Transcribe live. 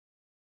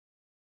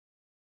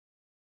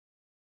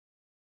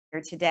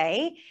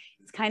today.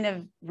 It's kind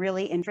of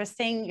really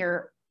interesting.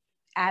 You're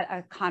at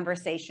a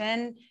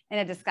conversation and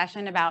a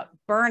discussion about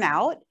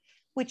burnout,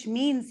 which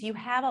means you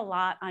have a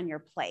lot on your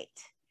plate.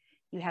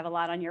 You have a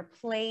lot on your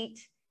plate,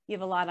 you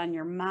have a lot on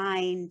your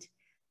mind,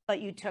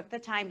 but you took the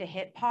time to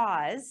hit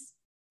pause,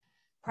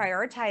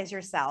 prioritize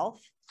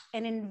yourself,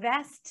 and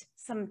invest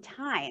some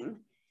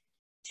time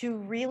to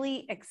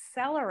really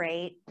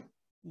accelerate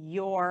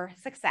your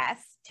success,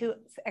 to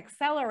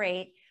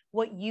accelerate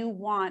what you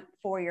want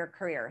for your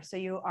career. So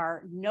you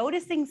are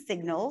noticing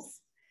signals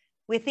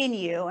within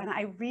you. And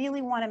I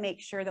really want to make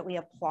sure that we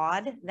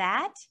applaud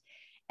that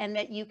and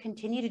that you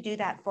continue to do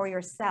that for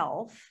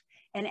yourself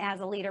and as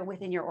a leader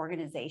within your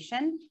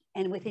organization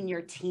and within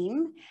your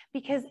team,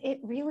 because it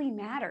really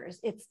matters.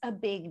 It's a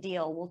big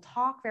deal. We'll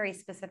talk very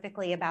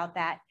specifically about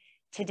that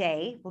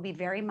today. We'll be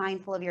very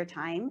mindful of your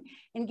time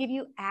and give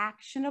you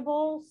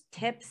actionable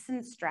tips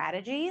and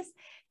strategies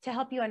to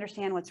help you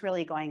understand what's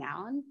really going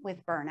on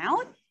with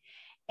burnout.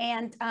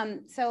 And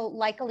so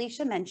like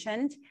Alicia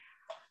mentioned,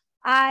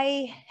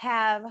 I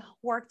have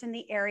worked in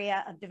the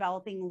area of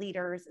developing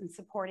leaders and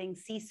supporting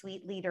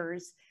C-suite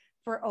leaders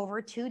for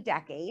over 2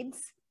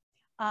 decades,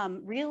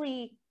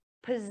 really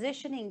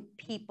positioning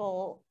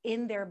people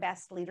in their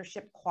best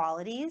leadership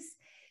qualities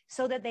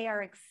so that they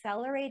are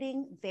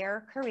accelerating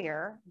their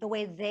career the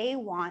way they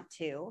want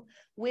to,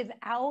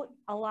 without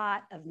a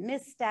lot of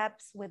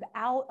missteps,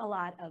 without a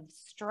lot of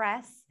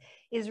stress,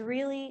 is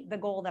really the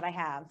goal that I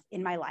have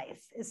in my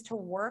life, is to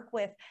work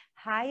with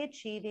high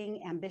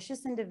achieving,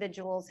 ambitious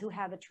individuals who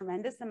have a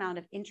tremendous amount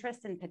of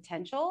interest and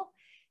potential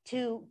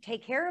to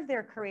take care of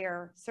their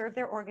career, serve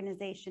their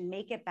organization,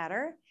 make it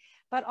better.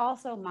 But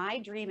also my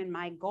dream and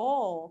my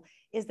goal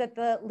is that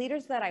the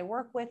leaders that I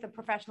work with, the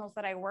professionals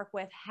that I work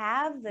with,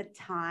 have the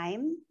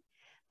time,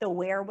 the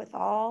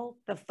wherewithal,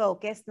 the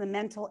focus, the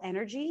mental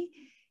energy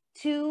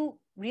to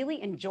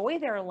really enjoy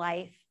their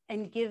life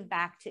and give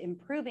back to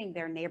improving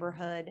their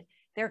neighborhood,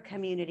 their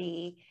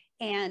community,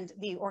 and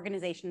the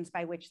organizations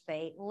by which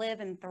they live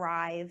and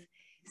thrive,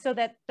 so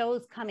that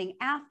those coming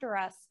after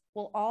us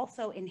will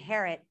also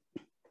inherit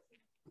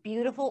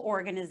beautiful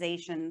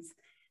organizations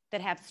that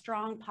have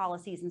strong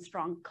policies and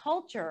strong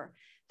culture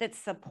that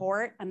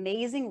support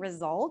amazing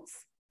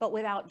results, but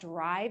without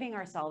driving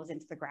ourselves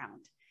into the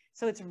ground.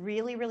 So it's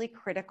really, really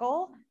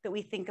critical that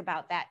we think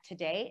about that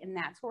today. And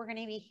that's what we're going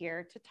to be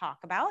here to talk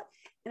about.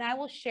 And I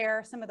will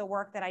share some of the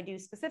work that I do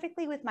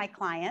specifically with my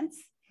clients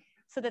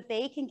so that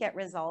they can get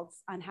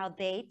results on how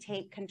they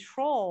take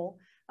control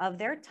of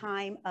their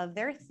time, of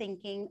their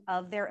thinking,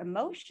 of their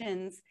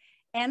emotions,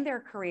 and their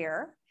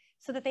career,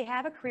 so that they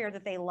have a career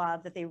that they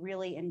love, that they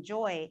really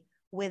enjoy,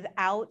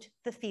 without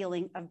the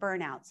feeling of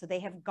burnout. So they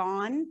have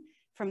gone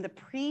from the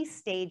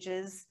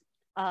pre-stages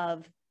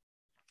of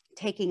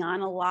taking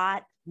on a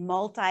lot,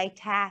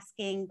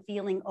 multitasking,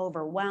 feeling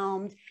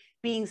overwhelmed,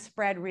 being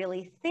spread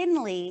really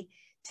thinly,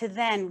 to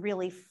then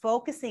really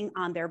focusing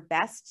on their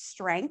best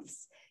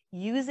strengths,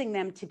 using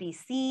them to be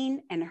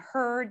seen and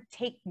heard,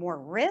 take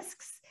more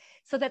risks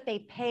so that they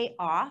pay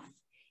off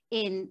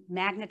in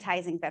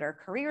magnetizing better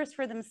careers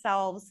for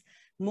themselves,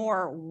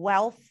 more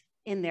wealth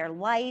in their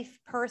life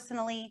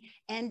personally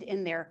and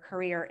in their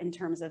career in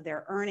terms of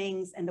their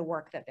earnings and the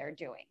work that they're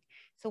doing.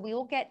 So we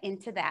will get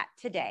into that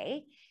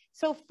today.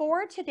 So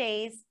for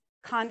today's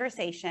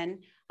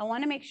conversation, I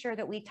want to make sure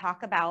that we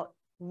talk about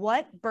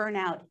what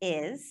burnout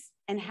is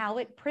and how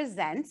it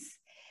presents,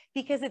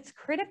 because it's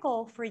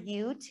critical for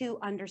you to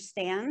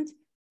understand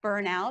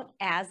burnout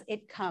as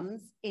it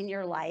comes in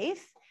your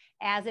life,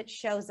 as it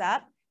shows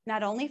up,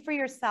 not only for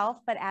yourself,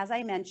 but as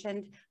I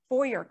mentioned,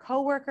 for your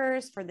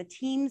coworkers, for the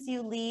teams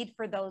you lead,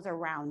 for those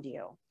around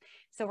you.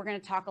 So we're going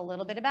to talk a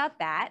little bit about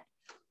that.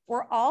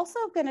 We're also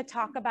going to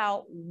talk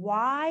about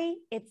why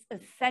it's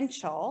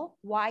essential,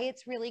 why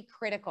it's really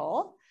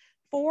critical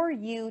for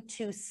you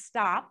to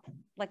stop,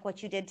 like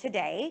what you did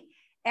today,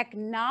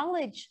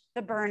 acknowledge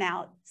the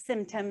burnout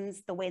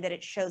symptoms, the way that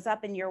it shows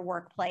up in your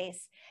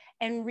workplace,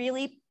 and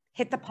really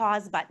hit the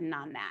pause button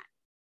on that.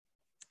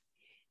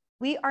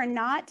 We are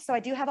not, so I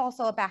do have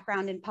also a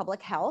background in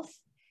public health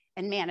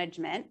and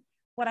management.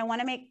 What I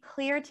want to make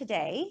clear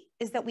today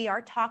is that we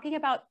are talking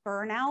about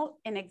burnout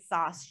and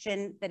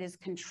exhaustion that is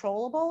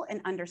controllable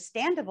and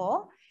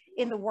understandable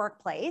in the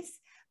workplace,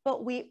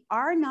 but we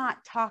are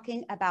not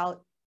talking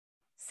about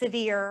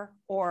severe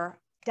or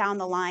down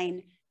the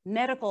line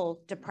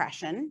medical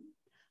depression.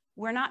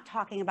 We're not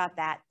talking about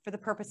that for the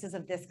purposes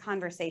of this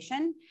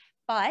conversation,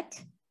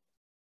 but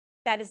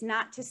that is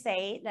not to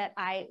say that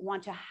I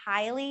want to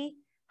highly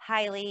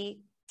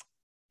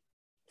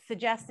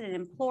suggest and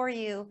implore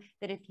you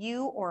that if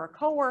you or a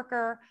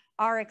coworker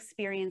are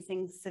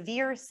experiencing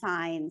severe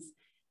signs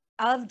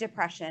of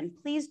depression,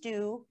 please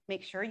do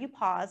make sure you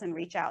pause and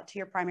reach out to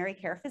your primary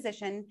care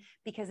physician,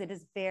 because it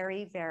is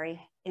very,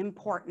 very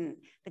important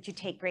that you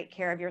take great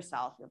care of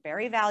yourself. You're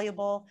very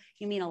valuable.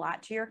 You mean a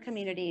lot to your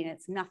community, and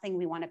it's nothing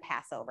we want to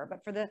pass over.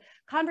 But for the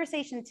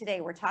conversation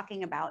today, we're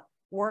talking about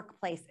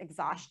workplace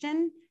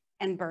exhaustion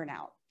and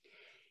burnout.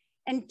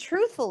 And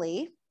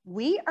truthfully,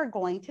 we are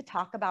going to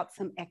talk about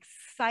some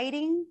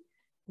exciting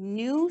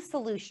new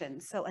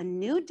solutions. So a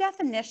new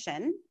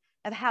definition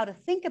of how to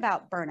think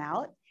about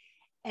burnout,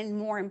 and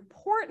more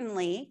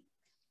importantly,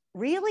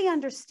 really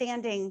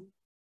understanding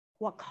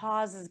what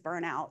causes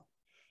burnout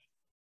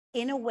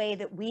in a way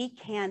that we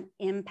can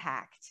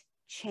impact,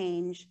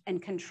 change,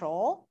 and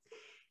control.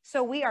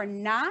 So we are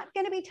not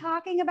going to be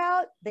talking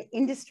about the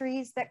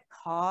industries that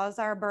cause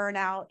our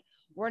burnout.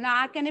 We're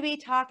not going to be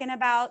talking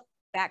about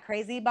that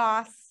crazy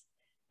boss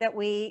that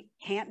we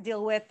can't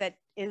deal with, that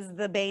is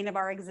the bane of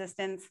our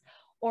existence,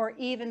 or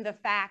even the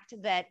fact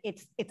that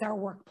it's our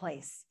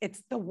workplace.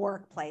 It's the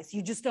workplace.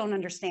 You just don't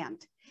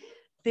understand.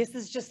 This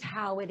is just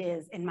how it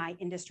is in my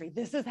industry.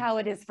 This is how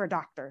it is for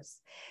doctors.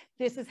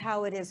 This is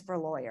how it is for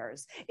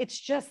lawyers. It's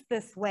just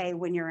this way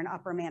when you're in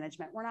upper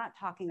management. We're not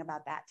talking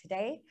about that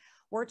today.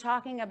 We're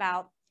talking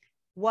about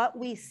what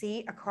we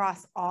see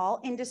across all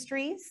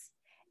industries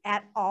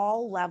at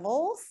all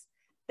levels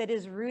that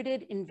is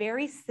rooted in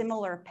very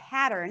similar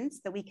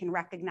patterns that we can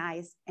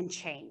recognize and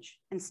change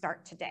and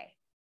start today.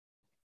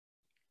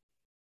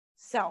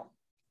 So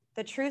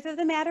the truth of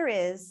the matter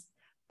is,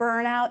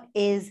 burnout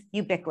is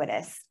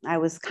ubiquitous. I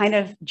was kind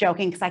of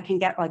joking because I can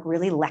get like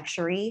really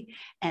lectury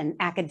and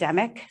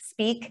academic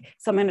speak.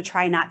 So I'm going to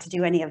try not to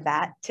do any of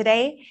that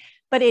today,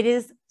 but it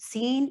is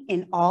seen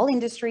in all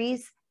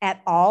industries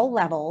at all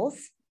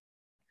levels.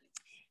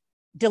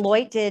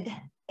 Deloitte did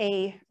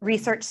a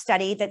research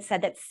study that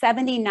said that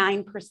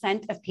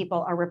 79% of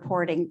people are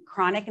reporting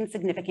chronic and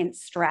significant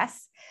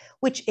stress,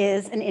 which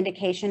is an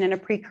indication and a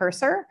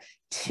precursor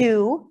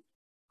to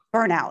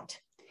burnout.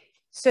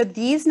 So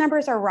these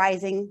numbers are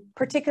rising,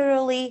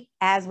 particularly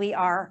as we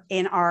are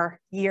in our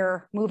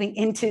year moving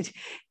into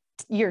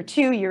year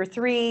 2, year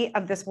 3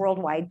 of this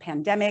worldwide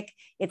pandemic.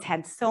 It's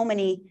had so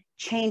many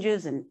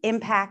changes and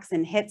impacts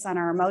and hits on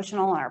our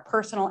emotional, our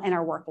personal, and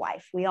our work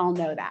life. We all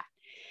know that.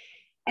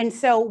 And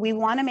so we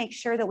want to make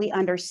sure that we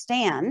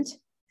understand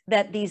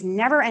that these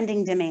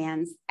never-ending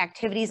demands,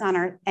 activities on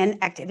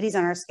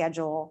our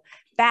schedule,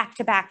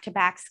 back-to-back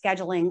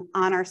scheduling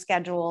on our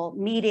schedule,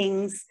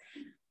 meetings,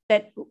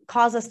 that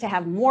cause us to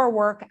have more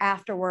work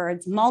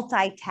afterwards,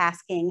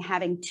 multitasking,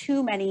 having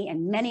too many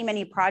and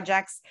many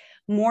projects,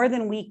 more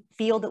than we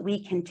feel that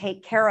we can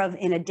take care of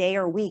in a day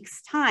or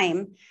week's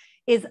time,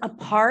 is a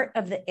part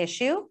of the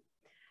issue,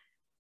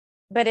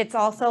 but it's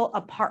also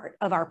a part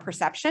of our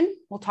perception.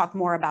 We'll talk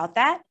more about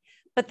that.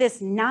 But this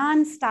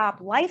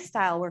nonstop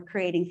lifestyle we're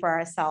creating for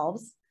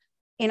ourselves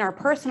in our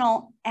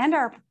personal and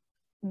our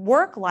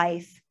work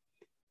life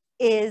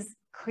is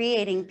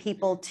creating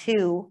people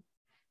to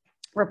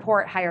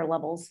report higher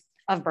levels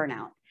of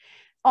burnout.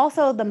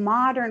 Also, the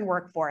modern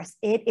workforce,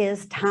 it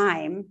is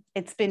time.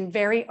 It's been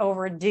very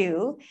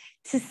overdue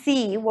to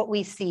see what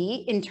we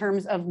see in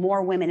terms of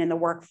more women in the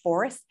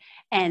workforce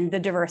and the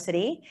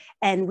diversity.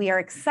 And we are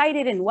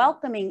excited and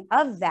welcoming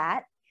of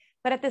that.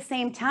 But at the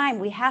same time,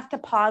 we have to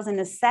pause and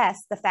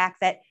assess the fact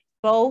that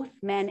both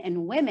men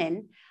and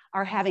women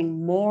are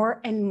having more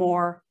and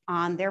more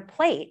on their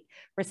plate.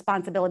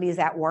 Responsibilities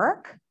at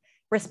work,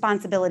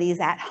 responsibilities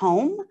at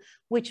home,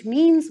 which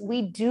means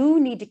we do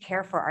need to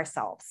care for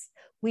ourselves.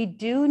 We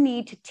do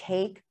need to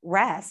take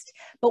rest,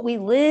 but we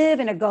live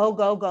in a go,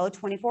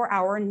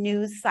 24-hour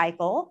news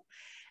cycle.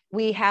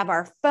 We have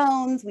our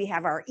phones, we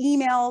have our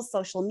emails,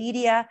 social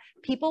media.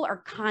 People are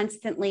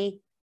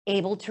constantly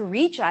able to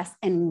reach us,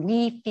 and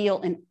we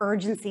feel an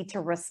urgency to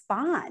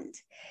respond.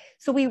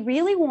 So we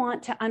really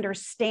want to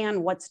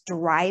understand what's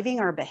driving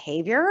our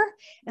behavior.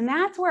 And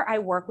that's where I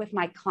work with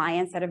my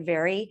clients at a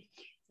very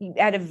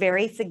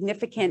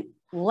significant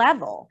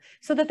level,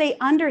 so that they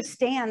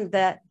understand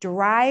the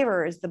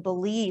drivers, the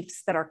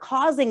beliefs that are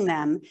causing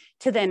them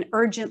to then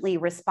urgently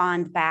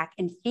respond back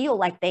and feel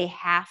like they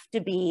have to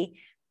be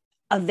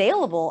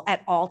available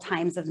at all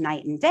times of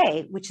night and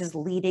day, which is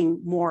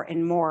leading more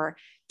and more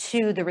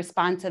to the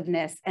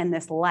responsiveness and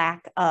this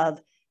lack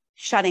of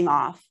shutting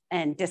off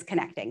and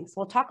disconnecting. So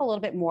we'll talk a little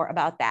bit more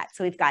about that.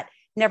 So we've got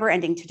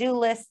never-ending to-do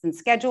lists and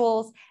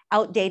schedules,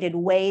 outdated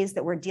ways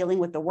that we're dealing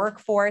with the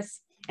workforce,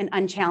 and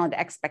unchallenged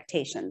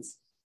expectations.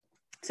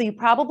 So you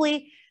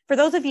probably, for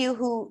those of you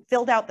who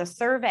filled out the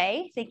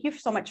survey, thank you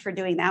so much for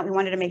doing that. We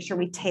wanted to make sure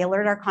we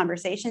tailored our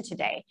conversation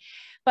today.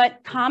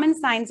 But common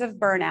signs of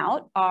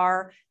burnout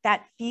are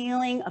that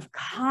feeling of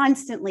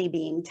constantly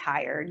being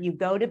tired. You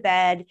go to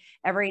bed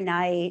every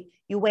night,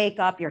 you wake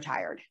up, you're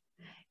tired.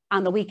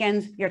 On the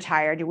weekends, you're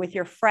tired. You're with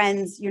your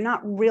friends, you're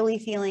not really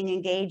feeling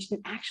engaged.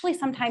 And actually,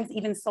 sometimes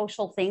even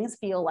social things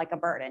feel like a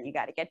burden. You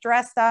got to get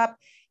dressed up,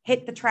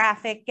 hit the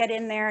traffic, get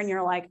in there, and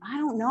you're like, I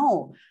don't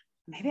know,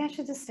 maybe I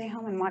should just stay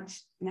home and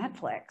watch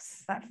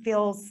Netflix. That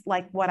feels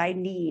like what I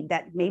need.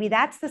 That maybe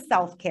that's the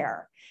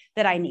self-care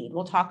that I need.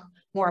 We'll talk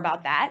more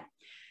about that.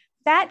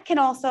 That can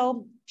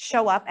also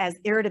show up as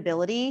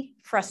irritability,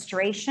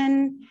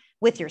 frustration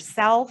with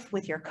yourself,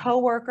 with your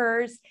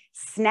coworkers,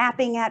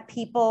 snapping at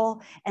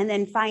people, and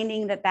then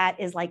finding that that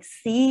is like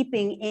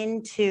seeping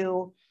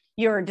into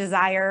your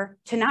desire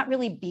to not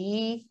really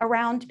be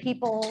around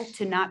people,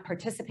 to not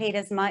participate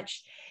as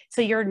much.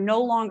 So you're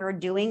no longer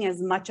doing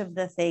as much of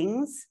the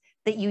things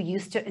that you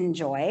used to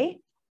enjoy.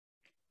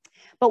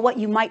 But what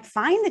you might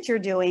find that you're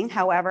doing,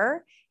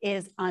 however,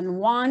 is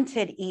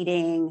unwanted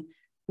eating,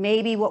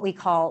 maybe what we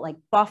call like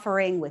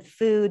buffering with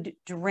food,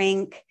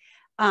 drink,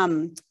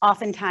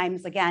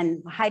 oftentimes,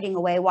 again, hiding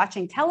away,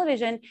 watching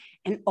television,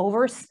 and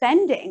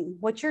overspending.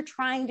 What you're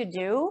trying to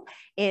do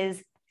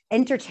is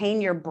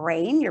entertain your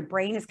brain. Your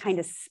brain is kind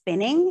of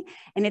spinning,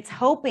 and it's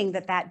hoping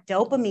that that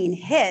dopamine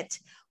hit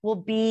will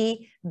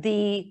be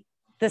the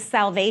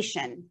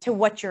salvation to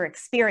what you're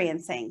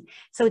experiencing.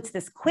 So it's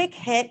this quick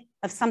hit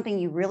of something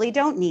you really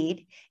don't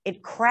need.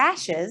 It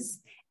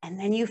crashes, and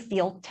then you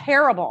feel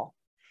terrible.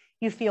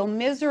 You feel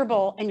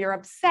miserable and you're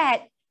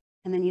upset,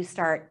 and then you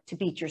start to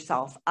beat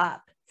yourself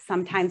up.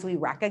 Sometimes we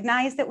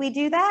recognize that we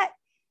do that,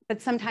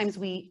 but sometimes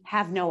we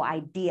have no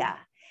idea.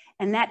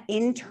 And that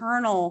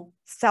internal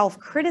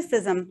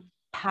self-criticism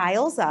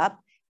piles up,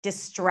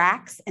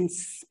 distracts and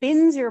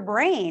spins your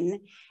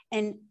brain,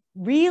 and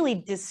really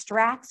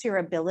distracts your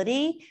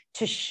ability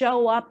to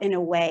show up in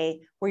a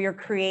way where you're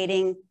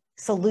creating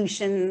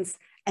solutions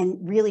and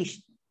really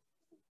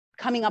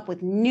coming up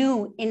with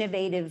new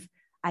innovative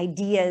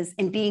ideas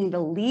and being the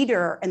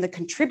leader and the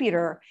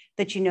contributor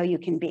that you know you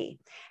can be.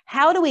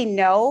 How do we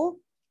know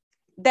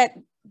that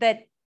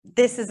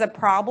this is a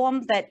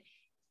problem, that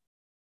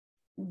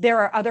there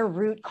are other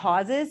root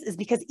causes? Is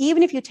because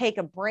even if you take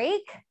a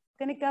break,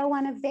 I'm going to go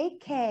on a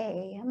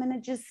vacay, I'm going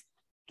to just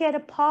get a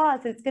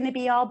pause, it's going to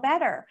be all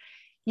better.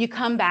 You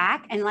come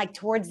back and like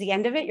towards the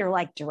end of it, you're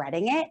like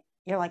dreading it.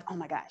 You're like, oh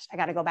my gosh, I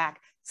got to go back.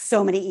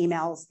 So many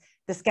emails.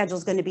 The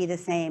schedule's going to be the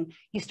same.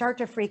 You start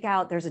to freak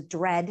out. There's a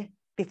dread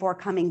before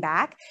coming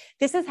back.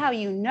 This is how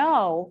you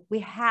know we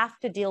have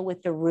to deal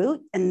with the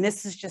root. And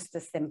this is just a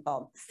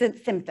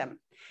symptom.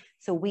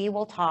 So we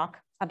will talk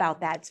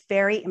about that. It's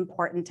very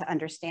important to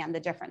understand the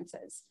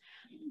differences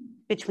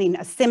between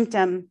a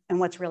symptom and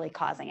what's really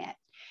causing it.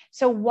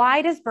 So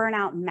why does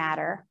burnout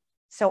matter?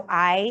 So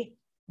I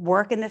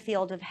work in the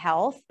field of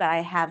health, but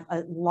I have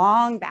a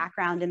long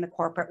background in the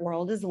corporate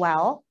world as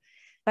well.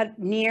 But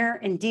near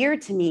and dear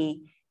to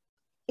me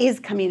is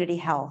community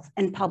health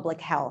and public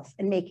health,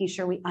 and making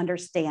sure we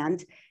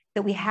understand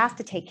that we have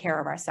to take care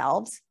of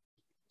ourselves.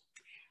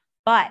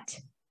 But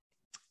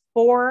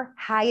for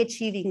high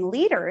achieving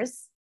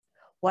leaders,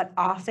 what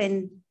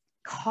often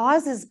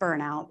causes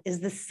burnout is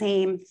the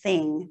same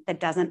thing that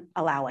doesn't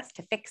allow us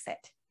to fix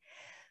it.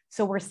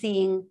 So we're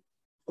seeing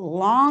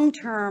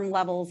long-term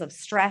levels of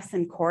stress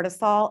and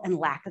cortisol and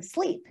lack of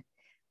sleep.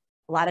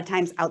 A lot of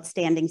times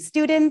outstanding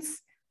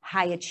students,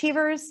 high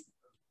achievers,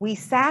 we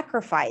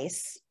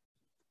sacrifice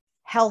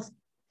health,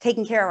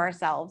 taking care of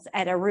ourselves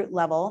at a root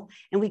level,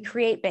 and we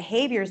create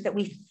behaviors that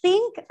we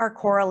think are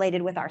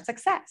correlated with our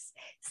success.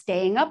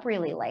 Staying up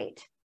really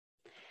late.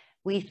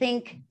 We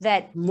think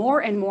that more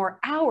and more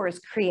hours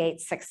create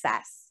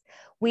success.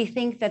 We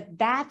think that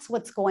that's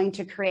what's going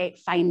to create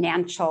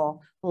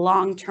financial,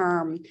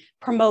 long-term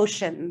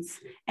promotions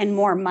and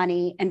more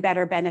money and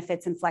better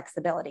benefits and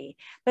flexibility.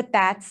 But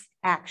that's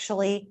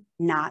actually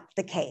not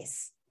the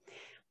case.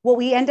 What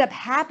we end up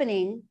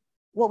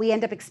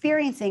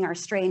experiencing are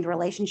strained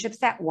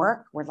relationships at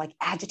work. We're like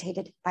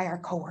agitated by our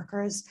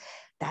coworkers.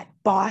 That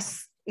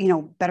boss,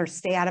 better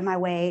stay out of my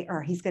way,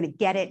 or he's going to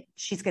get it.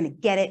 She's going to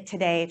get it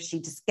today if she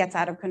just gets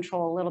out of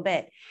control a little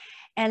bit.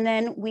 And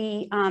then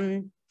we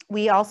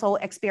also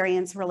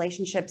experience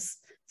relationships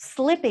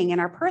slipping in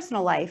our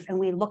personal life, and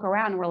we look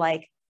around and we're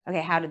like,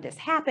 okay, how did this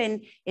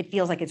happen? It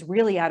feels like it's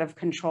really out of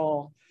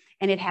control,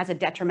 and it has a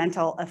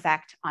detrimental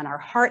effect on our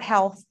heart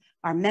health,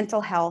 our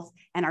mental health,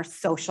 and our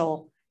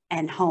social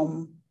and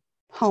home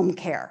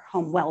care,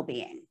 home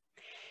well-being.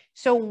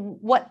 So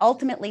what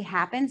ultimately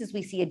happens is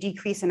we see a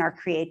decrease in our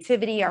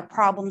creativity, our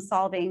problem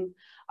solving,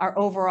 our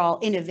overall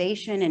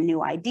innovation and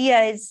new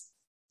ideas.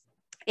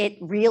 It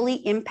really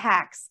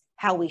impacts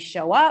how we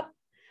show up,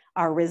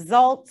 our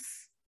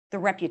results, the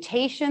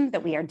reputation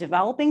that we are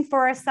developing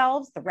for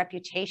ourselves, the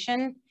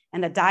reputation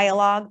and the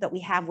dialogue that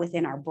we have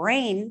within our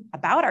brain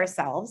about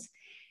ourselves.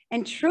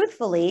 And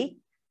truthfully,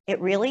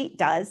 it really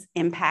does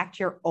impact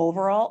your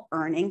overall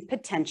earning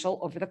potential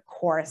over the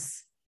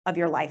course of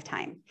your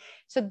lifetime.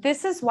 So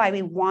this is why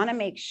we want to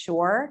make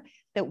sure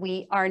that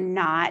we are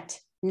not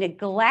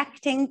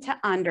neglecting to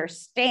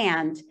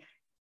understand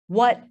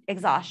what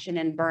exhaustion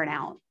and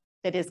burnout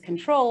that is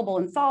controllable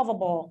and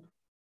solvable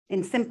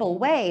in simple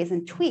ways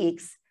and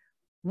tweaks,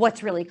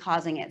 what's really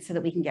causing it so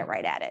that we can get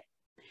right at it.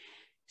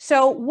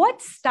 So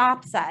what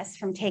stops us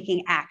from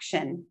taking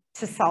action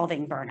to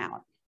solving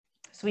burnout?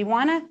 So we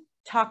want to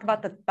talk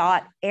about the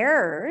thought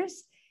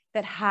errors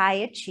that high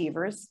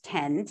achievers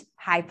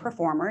high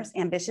performers,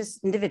 ambitious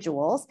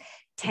individuals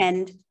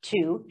tend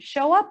to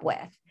show up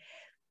with.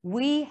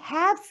 We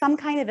have some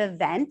kind of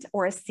event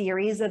or a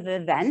series of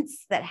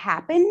events that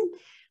happen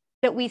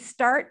that we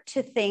start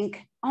to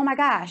think, oh my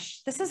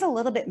gosh, this is a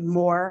little bit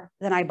more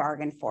than I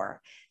bargained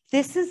for.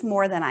 This is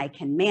more than I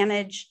can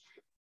manage.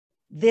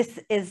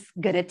 This is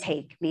going to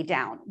take me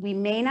down. We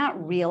may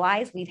not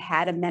realize we've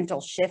had a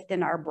mental shift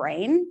in our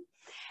brain,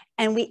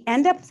 and we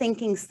end up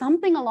thinking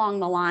something along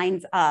the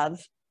lines of,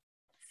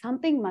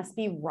 something must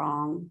be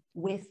wrong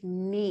with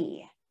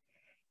me.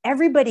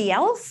 everybody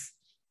else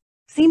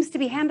seems to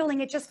be handling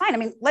it just fine. I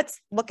mean, let's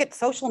look at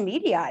social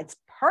media. It's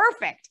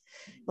perfect.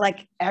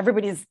 Like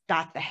everybody's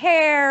got the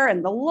hair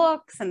and the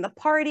looks and the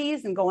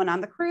parties and going on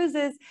the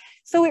cruises.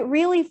 So it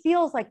really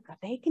feels like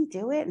they can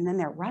do it. And then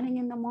they're running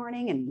in the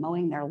morning and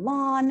mowing their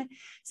lawn.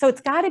 So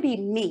it's got to be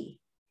me.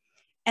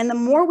 And the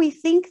more we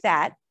think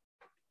that,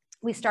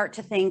 we start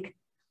to think,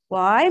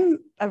 well, I'm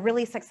a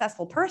really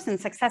successful person.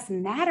 Success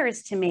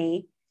matters to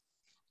me.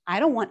 I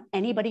don't want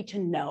anybody to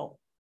know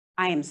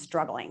I am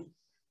struggling.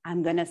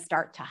 I'm going to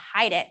start to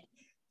hide it.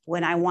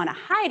 When I want to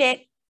hide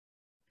it,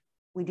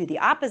 we do the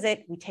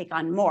opposite. We take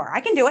on more.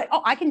 I can do it.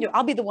 Oh, I can do it.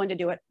 I'll be the one to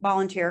do it.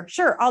 Volunteer.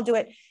 Sure, I'll do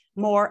it.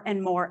 More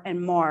and more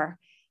and more.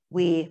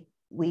 We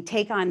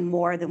take on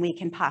more than we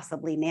can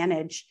possibly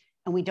manage,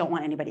 and we don't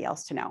want anybody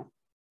else to know.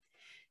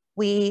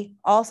 We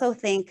also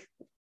think,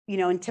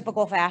 in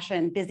typical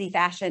fashion, busy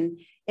fashion,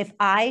 if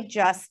I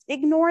just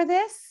ignore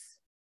this,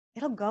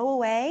 it'll go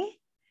away.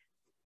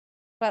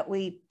 But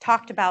we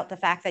talked about the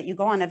fact that you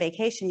go on a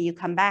vacation, you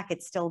come back,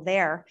 it's still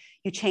there.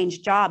 You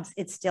change jobs,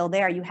 it's still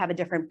there. You have a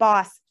different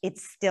boss,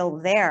 it's still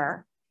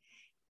there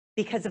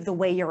because of the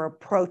way you're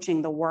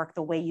approaching the work,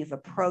 the way you've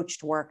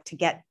approached work to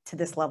get to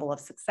this level of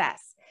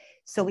success.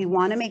 So we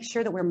want to make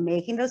sure that we're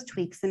making those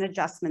tweaks and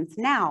adjustments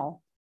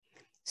now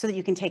so that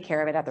you can take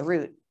care of it at the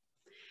root.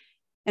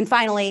 And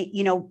finally,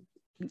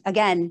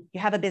 again, you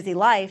have a busy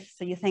life,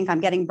 so you think I'm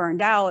getting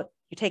burned out,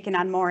 you're taking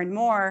on more and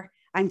more,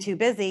 I'm too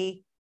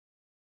busy.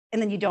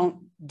 And then you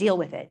don't deal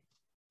with it.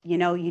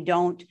 You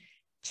don't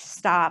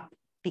stop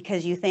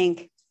because you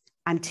think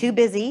I'm too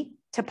busy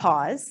to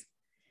pause.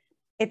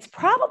 It's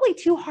probably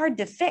too hard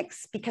to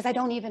fix because I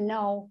don't even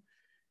know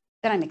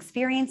that I'm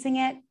experiencing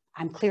it.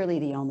 I'm clearly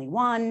the only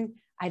one.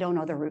 I don't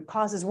know the root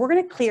causes. We're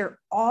going to clear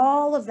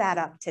all of that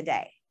up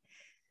today.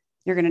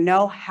 You're going to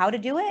know how to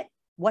do it,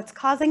 what's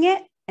causing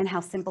it, and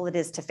how simple it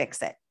is to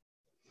fix it.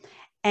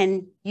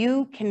 And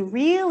you can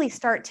really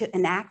start to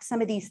enact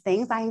some of these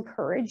things. I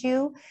encourage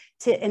you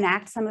to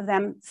enact some of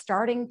them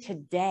starting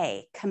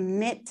today.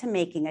 Commit to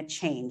making a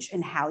change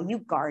in how you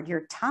guard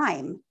your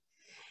time.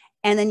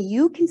 And then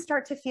you can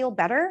start to feel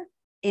better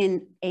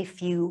in a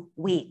few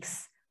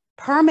weeks,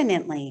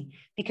 permanently,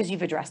 because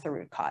you've addressed the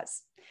root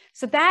cause.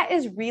 So that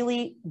is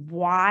really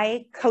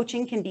why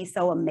coaching can be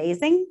so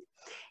amazing,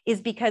 is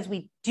because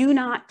we do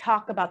not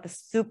talk about the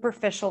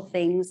superficial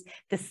things,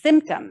 the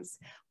symptoms.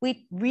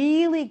 We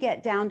really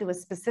get down to a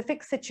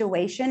specific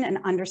situation and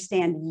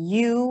understand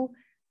you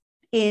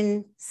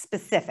in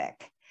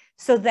specific,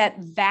 so that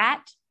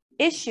that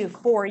issue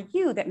for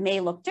you that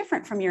may look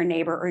different from your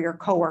neighbor or your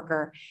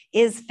coworker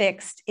is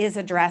fixed, is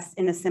addressed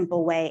in a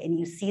simple way, and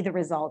you see the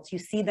results, you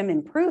see them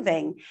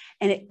improving,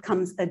 and it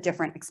becomes a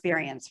different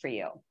experience for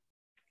you.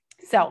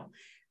 So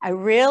I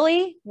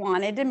really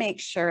wanted to make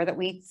sure that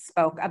we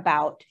spoke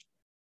about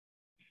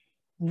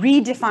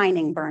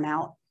redefining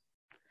burnout.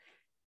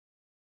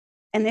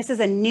 And this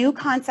is a new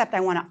concept I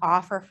want to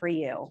offer for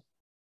you.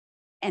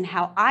 And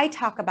how I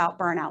talk about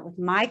burnout with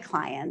my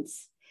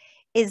clients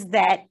is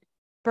that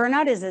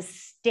burnout is a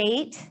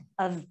state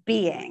of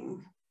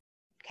being.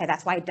 Okay,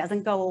 that's why it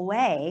doesn't go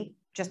away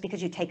just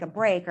because you take a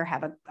break or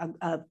have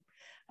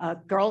a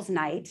girls'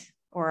 night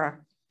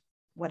or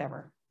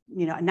whatever,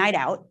 a night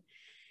out.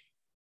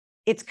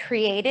 It's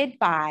created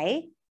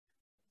by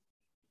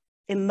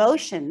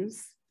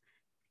emotions,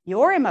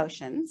 your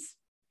emotions,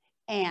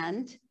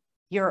 and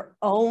your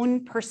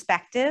own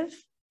perspective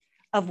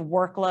of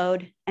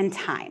workload and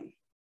time.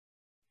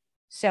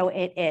 So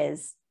it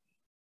is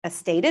a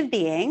state of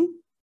being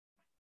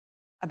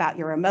about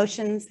your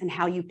emotions and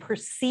how you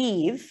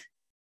perceive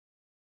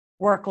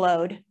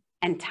workload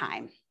and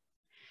time.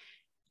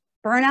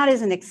 Burnout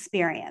is an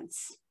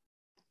experience.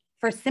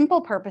 For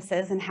simple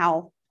purposes and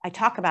how I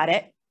talk about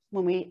it,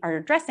 when we are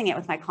addressing it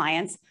with my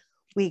clients,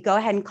 we go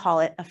ahead and call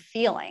it a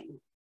feeling.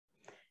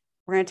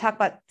 We're going to talk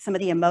about some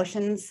of the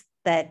emotions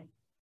that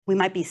we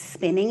might be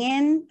spinning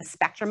in, a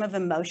spectrum of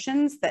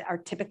emotions that are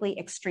typically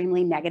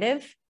extremely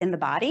negative in the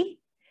body.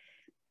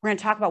 We're going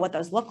to talk about what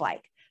those look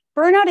like.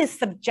 Burnout is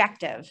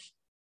subjective.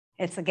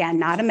 It's, again,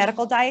 not a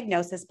medical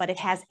diagnosis, but it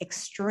has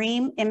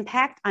extreme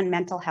impact on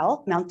mental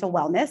health, mental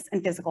wellness,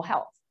 and physical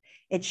health.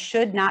 It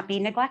should not be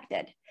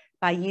neglected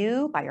by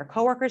you, by your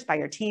coworkers, by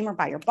your team, or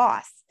by your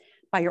boss,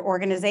 by your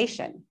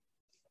organization.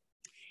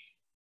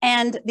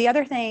 And the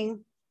other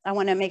thing I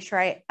want to make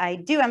sure I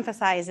do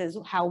emphasize is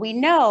how we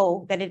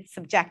know that it's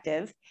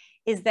subjective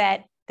is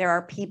that there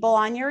are people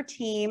on your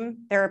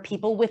team, there are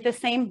people with the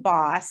same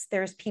boss,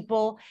 there's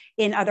people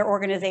in other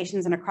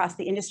organizations and across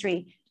the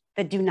industry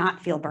that do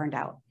not feel burned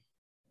out.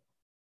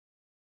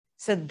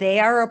 So they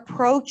are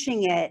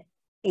approaching it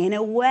in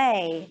a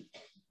way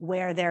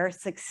where their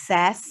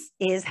success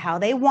is how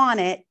they want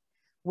it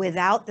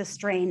without the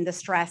strain, the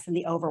stress, and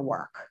the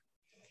overwork.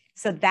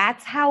 So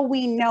that's how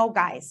we know,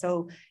 guys.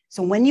 So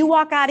when you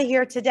walk out of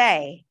here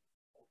today,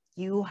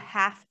 you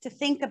have to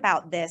think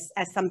about this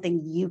as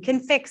something you can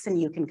fix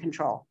and you can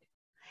control,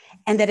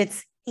 and that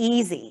it's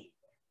easy.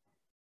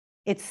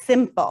 It's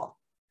simple.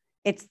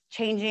 It's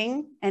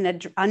changing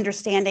and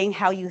understanding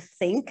how you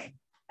think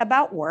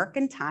about work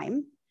and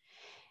time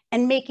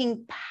and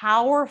making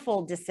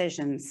powerful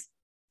decisions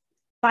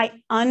by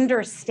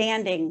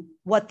understanding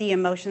what the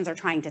emotions are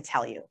trying to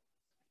tell you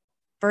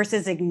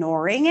versus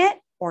ignoring it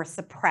or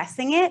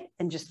suppressing it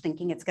and just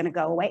thinking it's going to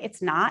go away.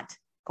 It's not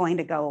going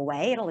to go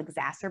away. It'll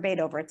exacerbate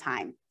over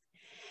time.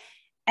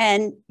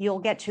 And you'll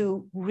get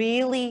to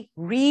really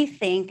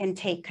rethink and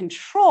take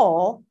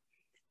control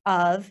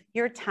of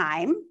your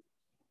time.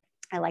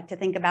 I like to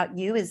think about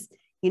you as,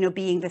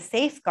 being the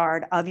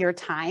safeguard of your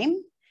time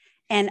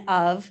and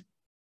of,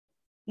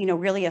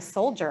 really a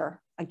soldier,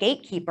 a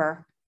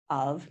gatekeeper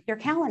of your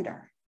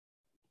calendar.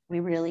 We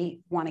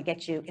really want to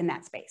get you in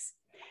that space.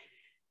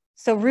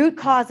 So root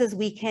causes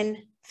we can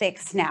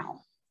fix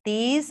now.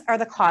 These are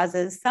the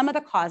causes, some of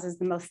the causes,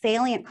 the most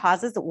salient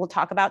causes that we'll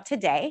talk about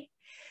today.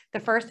 The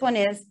first one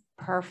is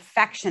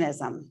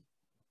perfectionism,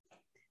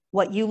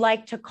 what you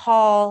like to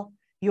call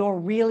your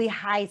really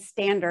high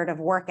standard of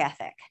work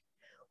ethic.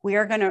 We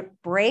are going to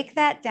break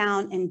that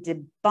down and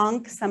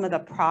debunk some of the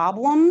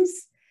problems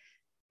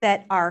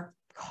that are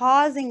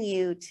causing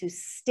you to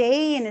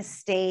stay in a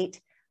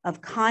state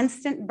of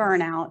constant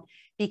burnout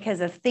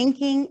because of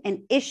thinking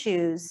and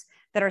issues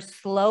that are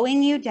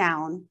slowing you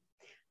down.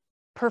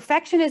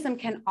 Perfectionism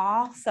can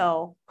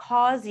also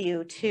cause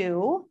you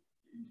to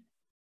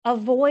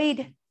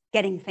avoid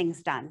getting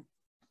things done.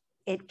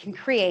 It can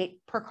create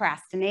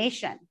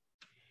procrastination.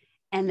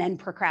 And then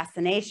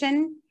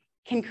procrastination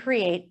can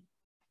create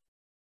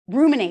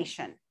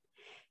rumination.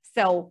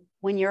 So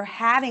when you're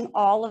having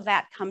all of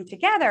that come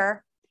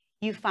together,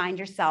 you find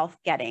yourself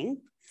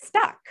getting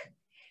stuck.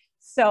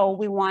 So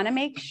we want to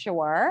make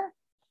sure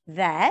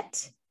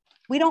that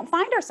we don't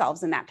find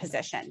ourselves in that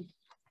position,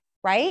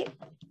 right?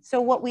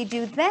 So what we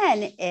do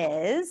then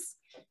is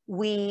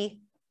we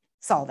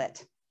solve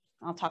it.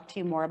 I'll talk to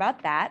you more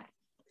about that.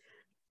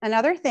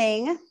 Another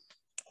thing,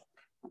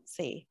 let's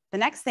see, the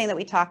next thing that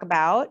we talk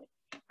about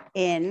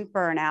in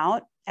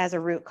burnout as a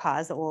root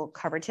cause that we'll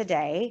cover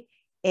today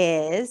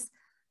is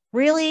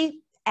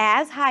really,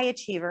 as high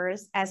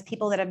achievers, as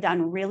people that have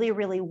done really,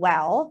 really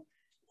well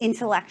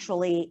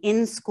intellectually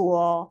in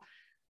school,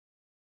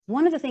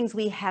 one of the things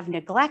we have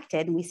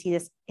neglected, and we see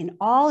this in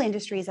all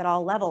industries at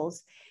all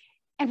levels,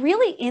 and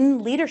really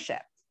in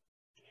leadership,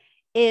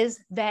 is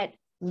that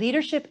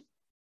leadership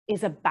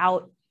is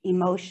about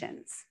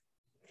emotions.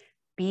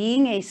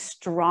 Being a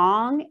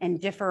strong and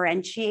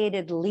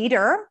differentiated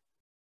leader,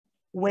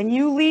 when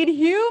you lead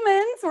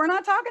humans, we're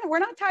not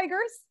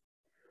tigers.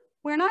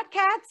 We're not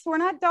cats, we're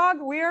not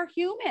dogs, we're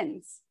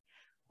humans.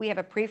 We have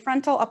a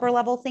prefrontal upper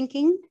level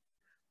thinking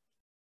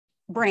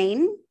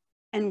brain,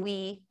 and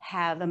we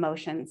have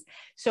emotions.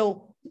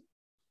 So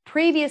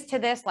previous to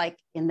this, like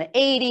in the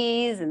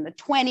 80s and the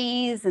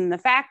 20s and the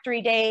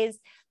factory days,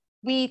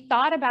 we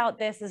thought about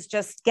this as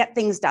just get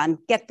things done,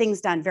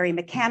 very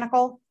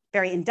mechanical,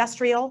 very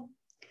industrial,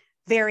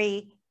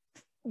 very,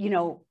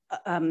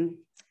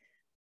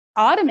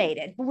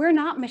 automated, but we're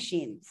not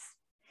machines.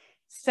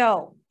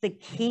 So the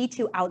key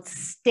to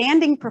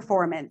outstanding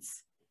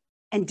performance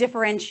and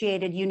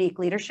differentiated, unique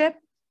leadership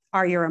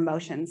are your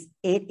emotions.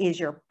 It is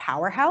your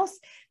powerhouse.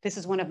 This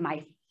is one of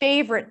my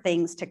favorite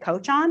things to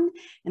coach on.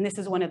 And this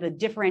is one of the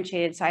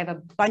differentiated. So I have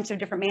a bunch of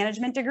different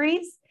management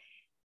degrees.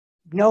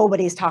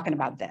 Nobody's talking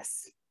about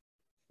this.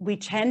 We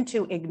tend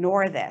to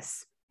ignore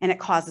this and it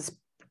causes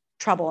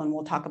trouble. And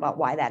we'll talk about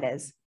why that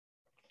is.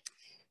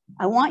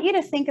 I want you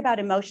to think about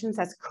emotions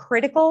as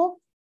critical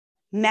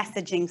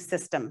messaging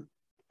system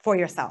for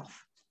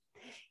yourself.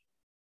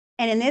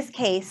 And in this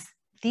case,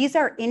 these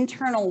are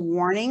internal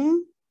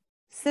warning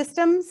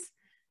systems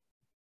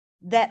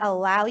that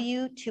allow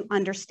you to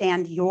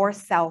understand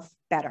yourself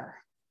better.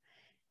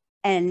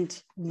 And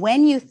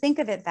when you think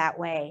of it that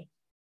way,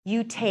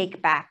 you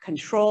take back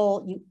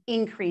control, you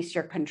increase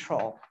your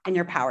control and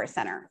your power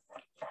center.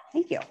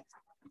 Thank you.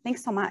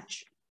 Thanks so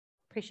much.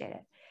 Appreciate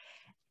it.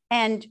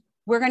 And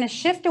we're going to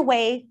shift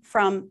away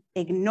from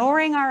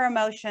ignoring our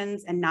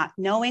emotions and not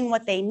knowing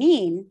what they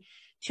mean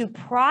to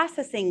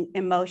processing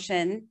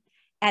emotion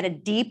at a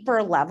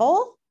deeper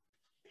level.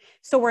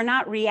 So we're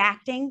not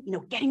reacting,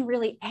 getting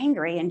really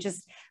angry and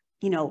just,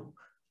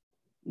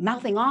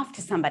 mouthing off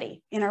to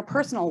somebody in our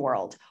personal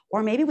world.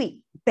 Or maybe we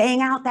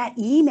bang out that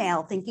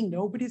email thinking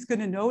nobody's going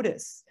to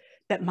notice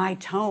that my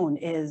tone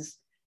is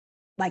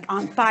like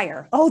on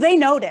fire. Oh, they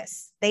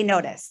notice. They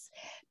notice.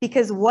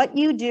 Because what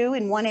you do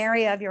in one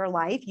area of your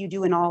life, you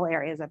do in all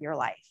areas of your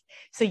life.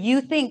 So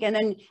you think,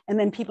 and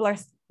then people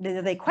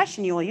they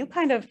question you. Well,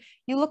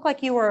 you look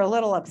like you were a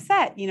little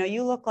upset.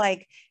 You look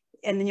like,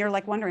 and then you're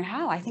like wondering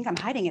how. I think I'm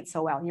hiding it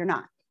so well. You're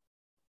not.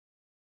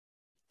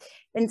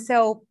 And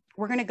so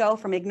we're going to go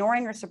from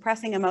ignoring or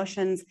suppressing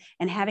emotions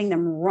and having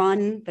them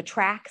run the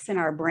tracks in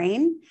our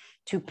brain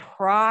to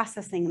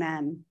processing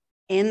them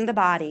in the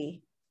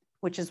body,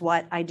 which is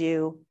what I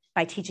do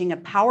by teaching a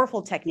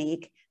powerful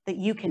technique that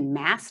you can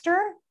master,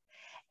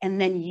 and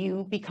then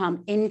you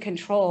become in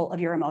control of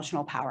your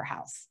emotional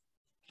powerhouse.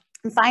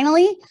 And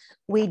finally,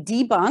 we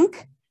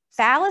debunk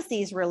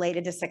fallacies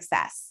related to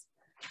success,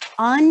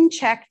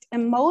 unchecked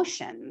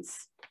emotions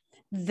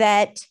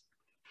that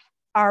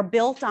are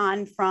built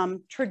on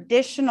from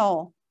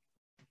traditional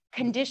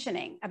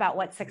conditioning about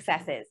what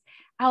success is,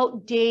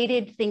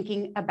 outdated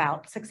thinking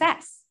about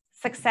success.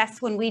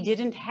 Success when we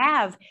didn't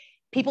have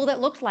people that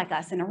looked like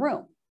us in a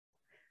room,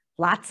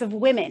 lots of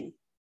women,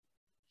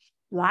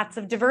 lots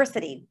of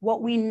diversity.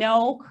 What we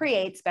know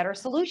creates better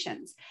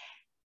solutions.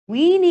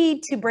 We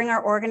need to bring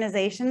our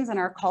organizations and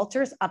our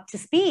cultures up to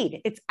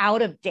speed. It's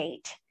out of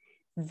date.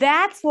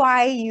 That's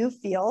why you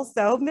feel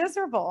so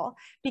miserable,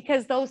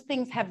 because those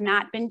things have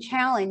not been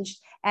challenged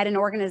at an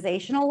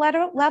organizational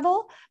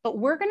level, but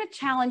we're going to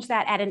challenge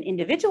that at an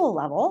individual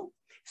level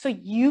so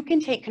you can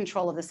take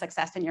control of the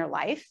success in your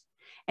life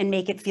and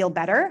make it feel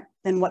better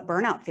than what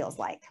burnout feels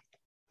like.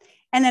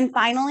 And then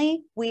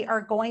finally, we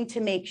are going to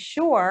make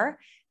sure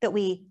that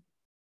we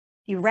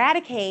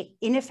eradicate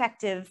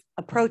ineffective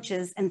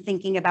approaches and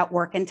thinking about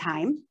work and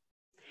time.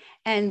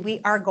 And we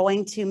are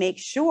going to make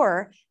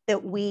sure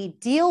that we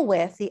deal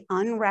with the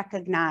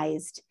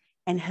unrecognized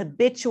and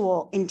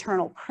habitual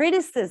internal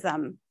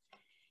criticism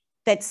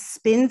that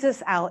spins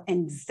us out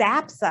and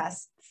zaps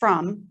us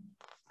from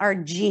our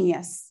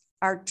genius,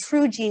 our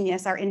true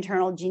genius, our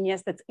internal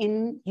genius that's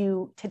in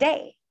you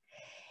today.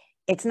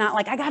 It's not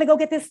like, I got to go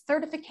get this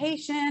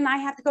certification. I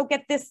have to go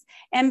get this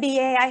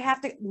MBA. I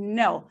have to,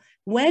 no.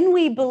 When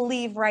we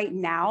believe right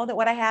now that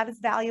what I have is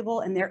valuable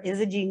and there is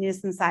a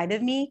genius inside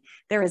of me,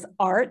 there is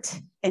art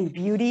and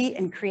beauty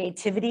and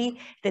creativity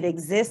that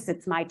exists.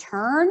 It's my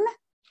turn.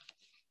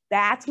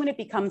 That's when it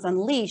becomes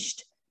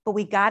unleashed. But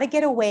we got to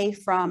get away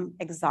from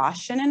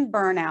exhaustion and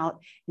burnout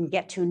and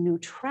get to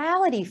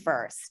neutrality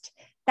first.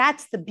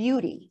 That's the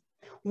beauty.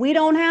 We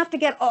don't have to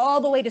get all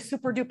the way to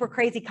super duper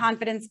crazy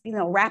confidence,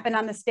 rapping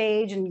on the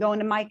stage and going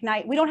to mic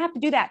night. We don't have to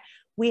do that.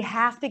 We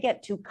have to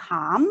get to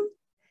calm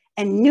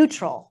and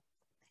neutral.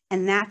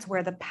 And that's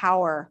where the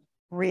power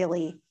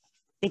really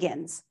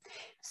begins.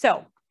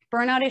 So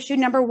burnout issue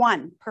number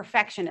one,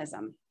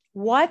 perfectionism.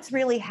 What's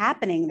really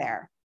happening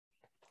there?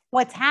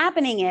 What's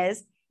happening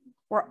is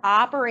we're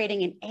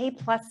operating in A+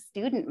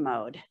 student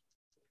mode.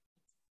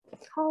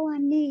 Call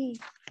on me.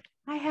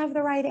 I have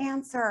the right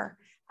answer.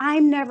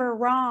 I'm never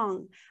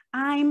wrong.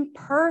 I'm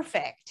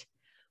perfect.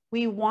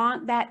 We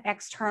want that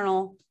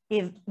external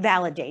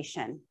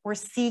validation. We're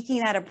seeking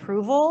that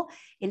approval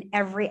in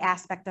every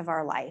aspect of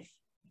our life.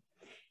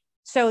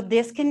 So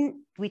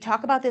we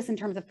talk about this in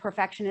terms of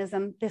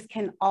perfectionism. This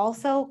can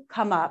also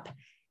come up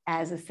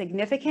as a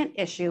significant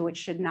issue, which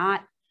should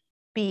not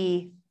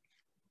be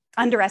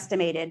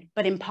underestimated,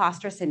 but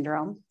imposter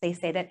syndrome. They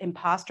say that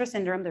imposter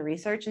syndrome, the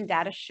research and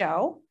data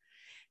show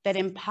that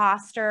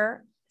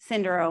imposter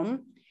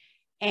syndrome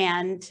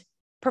and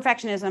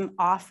perfectionism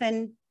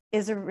often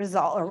is a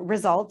result or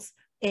results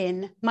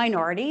in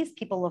minorities,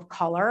 people of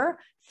color,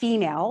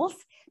 females,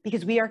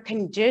 because we are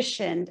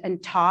conditioned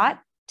and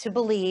taught to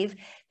believe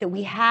that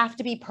we have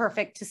to be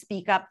perfect to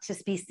speak up, to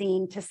be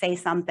seen, to say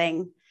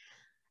something.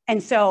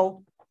 And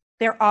so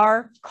there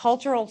are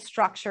cultural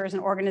structures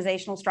and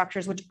organizational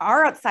structures which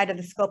are outside of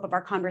the scope of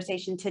our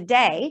conversation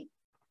today,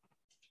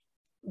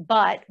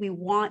 but we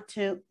want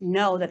to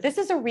know that this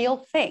is a real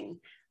thing.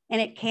 And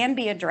it can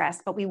be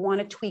addressed, but we want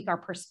to tweak our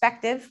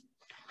perspective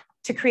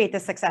to create the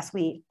success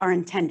we are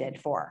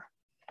intended for.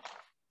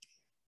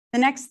 The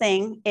next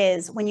thing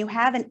is when you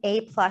have an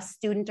A+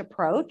 student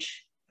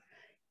approach,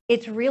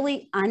 it's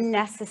really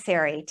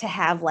unnecessary to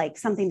have like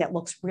something that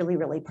looks really,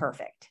 really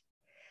perfect.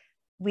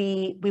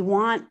 We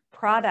want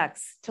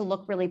products to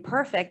look really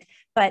perfect,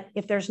 but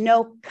if there's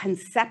no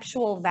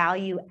conceptual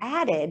value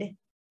added,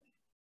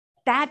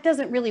 that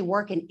doesn't really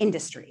work in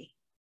industry.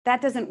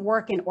 That doesn't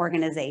work in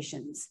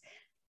organizations.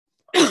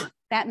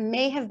 That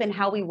may have been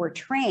how we were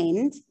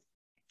trained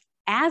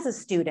as a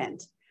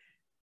student,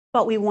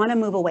 but we want to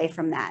move away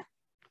from that.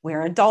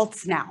 We're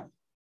adults now.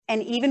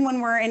 And even when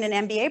we're in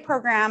an MBA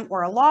program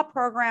or a law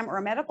program or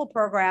a medical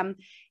program,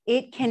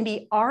 it can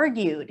be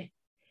argued,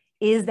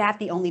 is that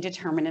the only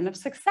determinant of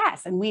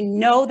success? And we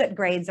know that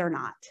grades are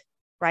not,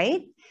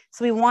 right?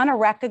 So we want to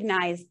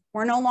recognize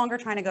we're no longer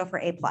trying to go for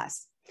A+.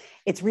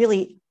 It's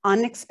really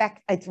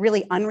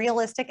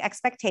unrealistic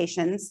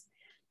expectations.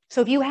 So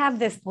if you have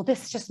this, well,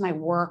 this is just my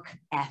work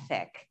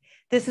ethic.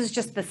 This is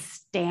just the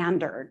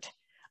standard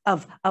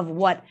of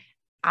what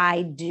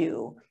I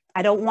do.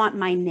 I don't want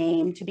my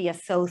name to be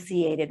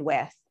associated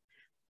with.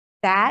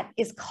 That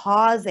is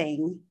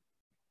causing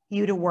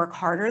you to work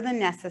harder than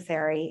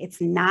necessary. It's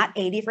not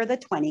 80 for the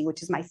 20,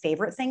 which is my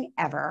favorite thing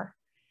ever.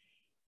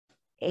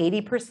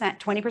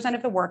 80%, 20%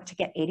 of the work to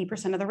get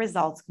 80% of the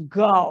results.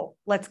 Go.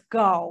 Let's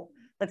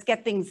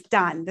get things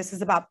done. This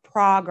is about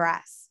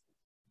progress.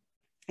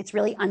 It's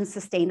really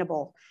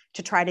unsustainable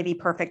to try to be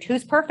perfect.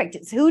 Who's perfect?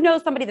 Who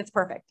knows somebody that's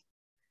perfect?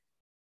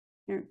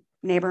 Your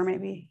neighbor,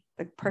 maybe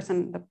the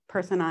person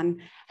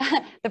on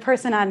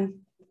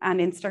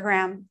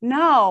Instagram.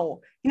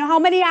 No, you know how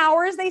many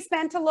hours they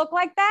spend to look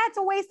like that? It's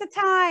a waste of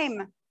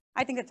time.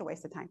 I think it's a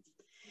waste of time.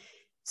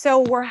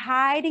 So we're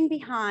hiding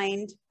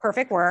behind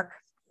perfect work.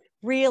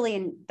 Really,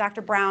 and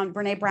Dr. Brown,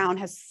 Brene Brown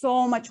has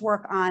so much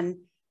work on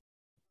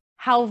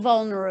how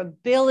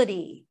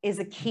vulnerability is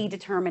a key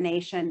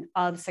determination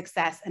of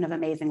success and of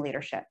amazing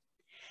leadership.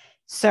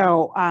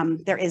 So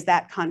there is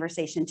that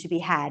conversation to be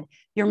had.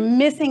 You're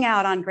missing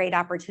out on great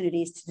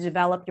opportunities to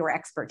develop your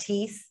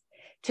expertise,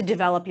 to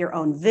develop your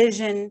own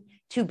vision,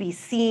 to be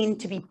seen,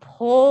 to be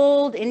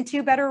pulled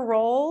into better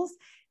roles,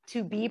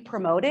 to be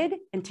promoted,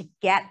 and to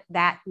get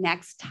that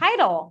next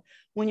title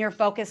when you're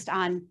focused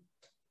on,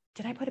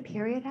 did I put a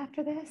period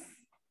after this?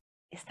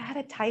 Is that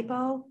a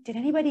typo? Did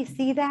anybody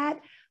see that?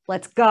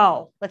 Let's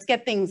go. Let's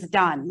get things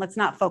done. Let's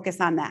not focus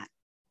on that.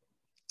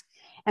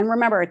 And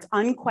remember, it's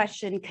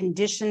unquestioned,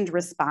 conditioned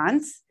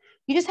response.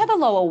 You just have a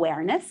low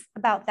awareness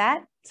about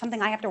that.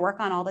 Something I have to work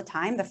on all the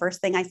time. The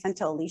first thing I sent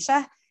to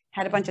Alicia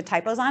had a bunch of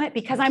typos on it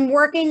because I'm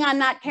working on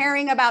not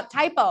caring about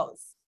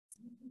typos.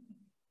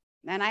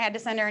 Then I had to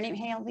send her an email,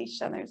 hey,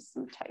 Alicia, there's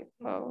some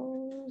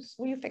typos.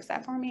 Will you fix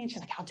that for me? And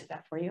she's like, I'll do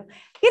that for you.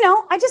 You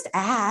know, I just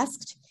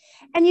asked.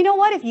 And you know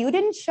what? If you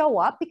didn't show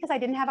up because I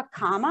didn't have a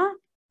comma,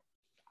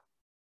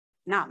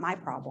 not my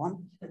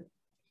problem,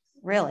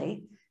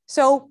 really.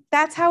 So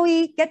that's how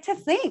we get to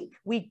think.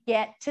 We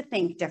get to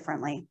think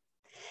differently.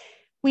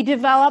 We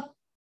develop,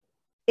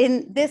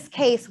 in this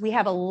case, we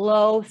have a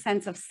low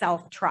sense of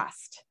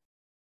self-trust.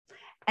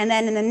 And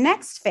then in the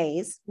next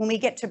phase, when we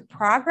get to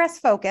progress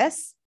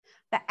focus,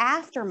 the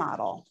after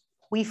model,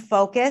 we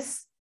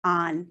focus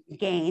on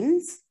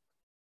gains.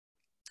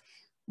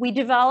 We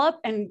develop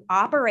and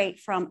operate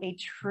from a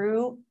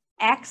true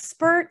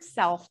expert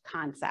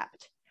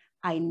self-concept.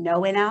 I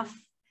know enough.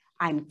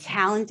 I'm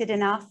talented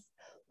enough.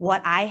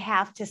 What I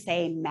have to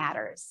say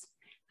matters.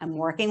 I'm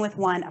working with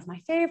one of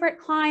my favorite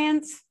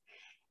clients,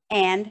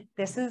 and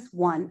this is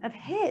one of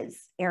his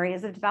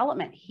areas of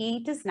development.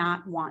 He does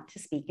not want to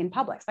speak in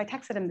public. So I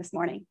texted him this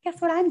morning, guess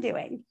what I'm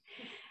doing?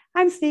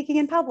 I'm speaking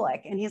in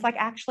public. And he's like,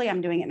 actually,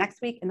 I'm doing it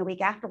next week and the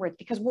week afterwards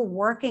because we're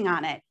working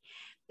on it.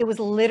 It was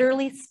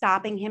literally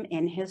stopping him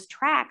in his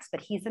tracks, but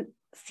he's a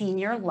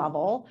senior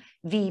level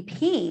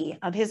VP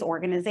of his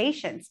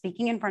organization.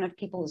 Speaking in front of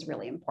people is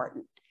really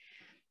important.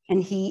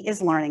 And he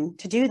is learning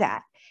to do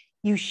that.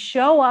 You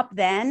show up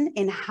then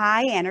in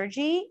high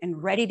energy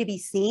and ready to be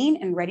seen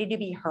and ready to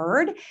be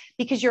heard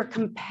because you're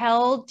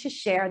compelled to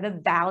share the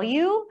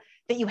value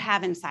that you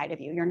have inside of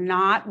you. You're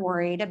not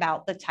worried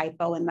about the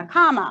typo and the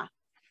comma.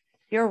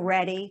 You're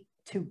ready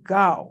to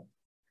go.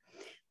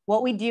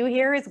 What we do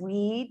here is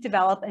we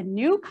develop a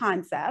new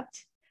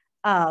concept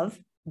of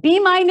B-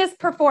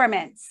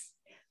 performance.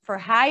 For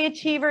high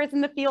achievers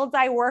in the fields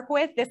I work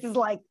with, this is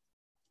like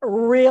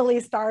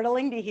really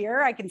startling to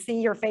hear. I can see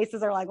your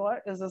faces are like,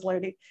 what is this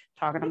lady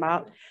talking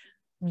about?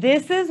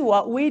 This is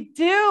what we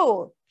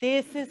do.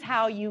 This is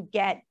how you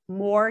get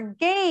more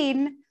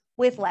gain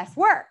with less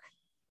work.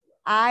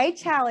 I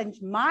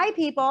challenge my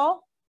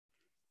people.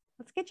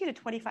 Let's get you to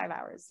 25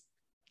 hours.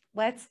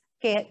 Let's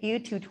get you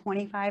to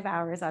 25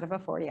 hours out of a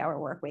 40-hour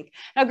work week.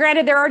 Now,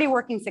 granted, they're already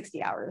working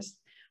 60 hours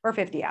or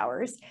 50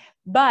 hours,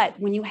 but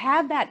when you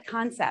have that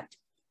concept,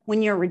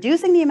 when you're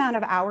reducing the amount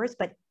of hours,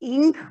 but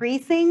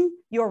increasing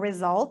your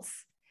results,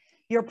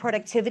 your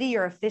productivity,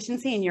 your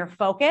efficiency, and your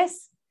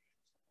focus,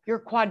 you're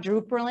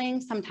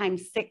quadrupling,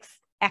 sometimes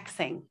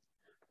 6xing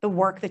the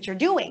work that you're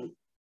doing.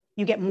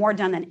 You get more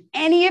done than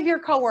any of your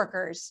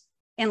coworkers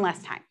in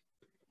less time.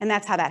 And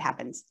that's how that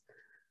happens.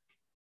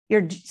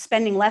 You're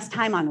spending less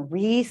time on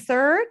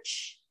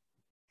research,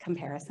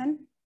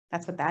 comparison.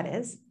 That's what that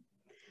is.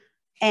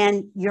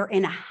 And you're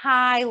in a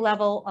high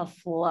level of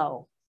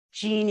flow.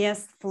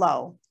 Genius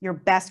flow, your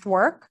best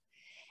work,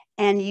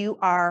 and you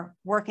are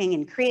working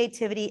in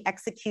creativity,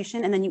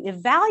 execution, and then you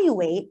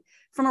evaluate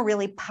from a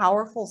really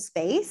powerful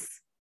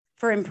space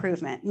for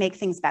improvement, make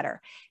things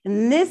better.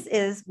 And this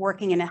is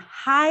working in a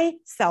high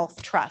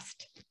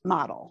self-trust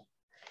model.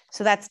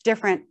 So that's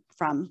different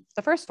from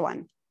the first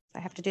one.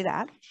 I have to do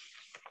that.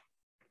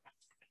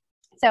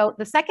 So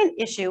the second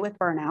issue with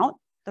burnout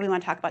that we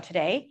want to talk about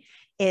today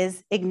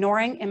is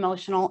ignoring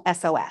emotional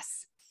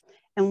SOS.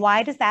 And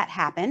why does that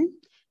happen?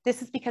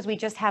 This is because we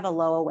just have a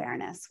low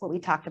awareness, what we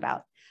talked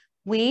about.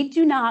 We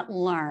do not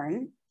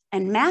learn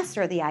and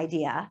master the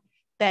idea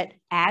that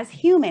as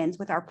humans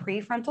with our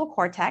prefrontal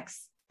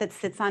cortex that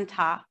sits on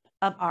top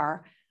of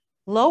our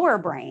lower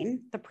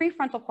brain, the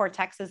prefrontal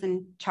cortex is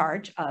in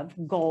charge of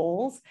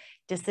goals,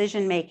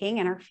 decision-making,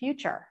 and our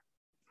future.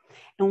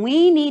 And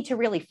we need to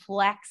really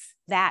flex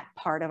that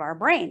part of our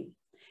brain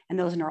and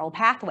those neural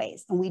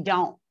pathways, and we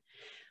don't.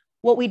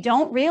 What we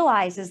don't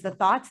realize is the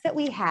thoughts that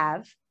we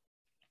have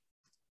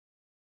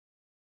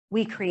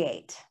we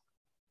create.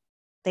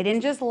 They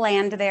didn't just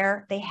land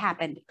there, they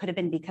happened. It could have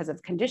been because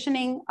of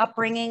conditioning,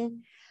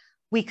 upbringing.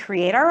 We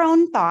create our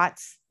own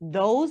thoughts.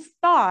 Those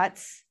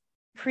thoughts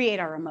create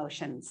our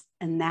emotions,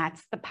 and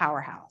that's the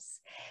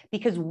powerhouse.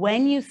 Because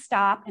when you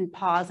stop and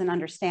pause and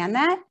understand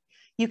that,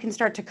 you can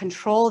start to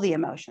control the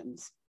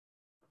emotions.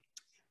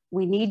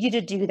 We need you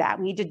to do that.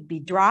 We need to be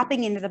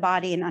dropping into the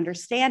body and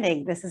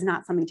understanding this is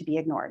not something to be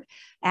ignored.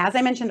 As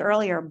I mentioned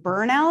earlier,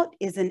 burnout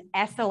is an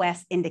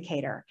SOS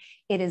indicator.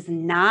 It is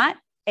not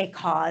a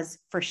cause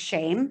for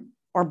shame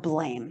or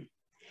blame.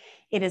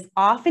 It is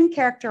often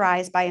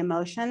characterized by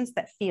emotions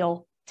that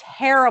feel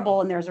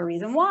terrible, and there's a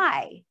reason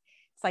why.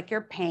 It's like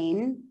your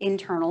pain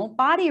internal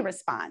body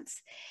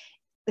response.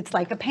 It's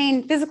like a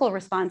pain physical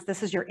response.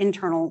 This is your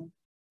internal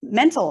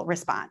mental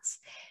response.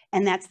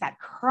 And that's that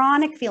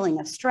chronic feeling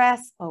of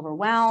stress,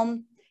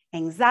 overwhelm,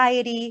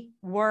 anxiety,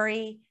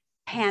 worry,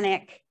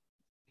 panic,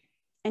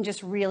 and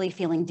just really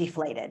feeling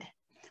deflated.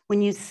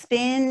 When you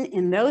spin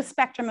in those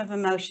spectrum of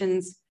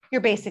emotions,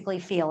 you're basically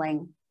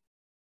feeling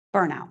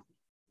burnout.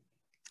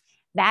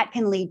 That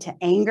can lead to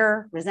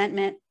anger,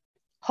 resentment,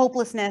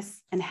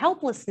 hopelessness, and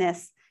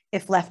helplessness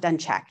if left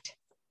unchecked.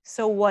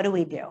 So what do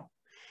we do?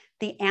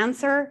 The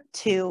answer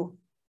to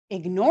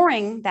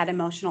ignoring that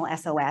emotional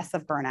SOS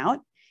of burnout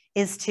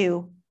is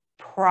to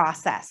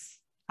process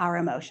our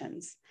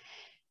emotions.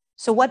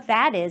 So what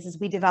that is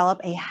we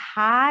develop a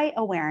high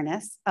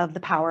awareness of the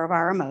power of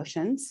our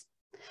emotions.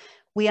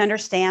 We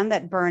understand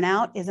that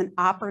burnout is an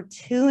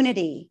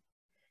opportunity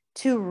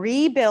to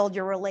rebuild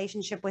your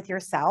relationship with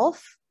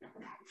yourself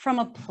from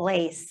a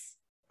place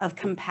of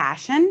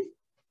compassion,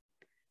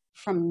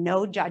 from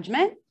no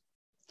judgment,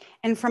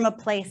 and from a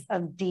place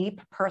of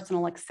deep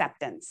personal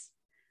acceptance.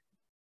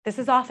 This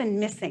is often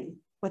missing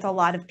with a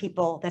lot of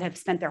people that have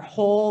spent their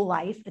whole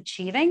life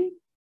achieving,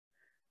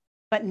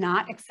 but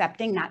not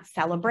accepting, not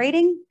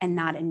celebrating, and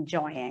not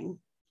enjoying.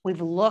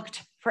 We've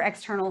looked for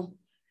external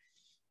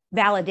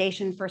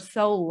validation for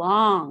so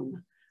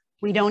long,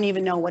 we don't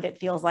even know what it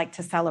feels like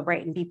to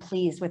celebrate and be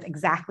pleased with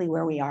exactly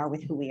where we are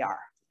with who we are.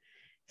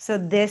 So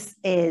this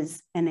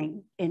is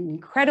an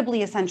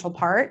incredibly essential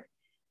part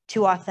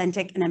to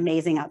authentic and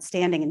amazing,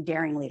 outstanding, and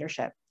daring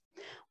leadership.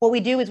 What we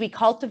do is we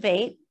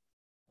cultivate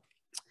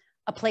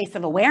a place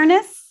of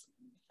awareness,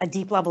 a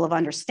deep level of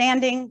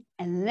understanding,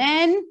 and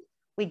then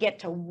we get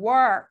to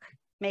work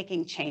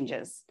making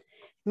changes,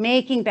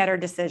 making better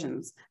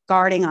decisions,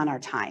 guarding on our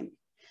time.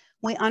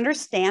 We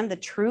understand the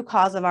true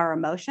cause of our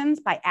emotions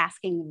by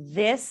asking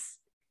this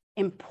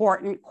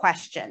important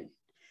question.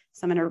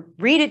 So I'm going to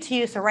read it to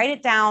you, so write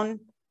it down,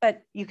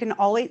 but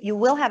you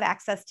will have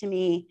access to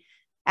me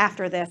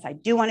after this. I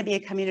do want to be a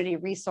community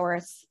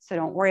resource, so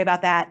don't worry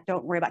about that.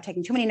 Don't worry about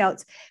taking too many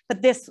notes.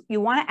 But this,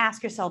 you want to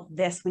ask yourself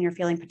this when you're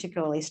feeling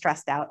particularly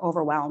stressed out,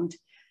 overwhelmed,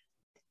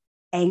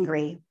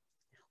 angry.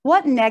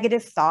 What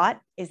negative thought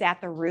is at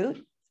the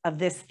root of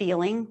this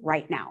feeling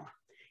right now?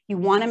 You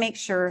want to make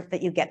sure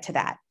that you get to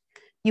that.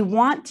 You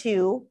want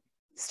to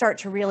start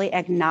to really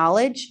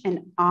acknowledge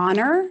and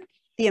honor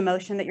the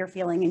emotion that you're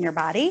feeling in your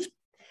body.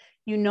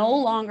 You no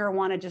longer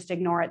want to just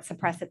ignore it,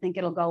 suppress it, think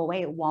it'll go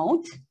away. It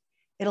won't.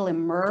 It'll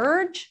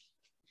emerge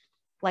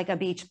like a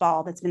beach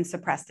ball that's been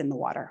suppressed in the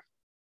water.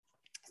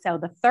 So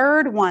the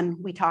third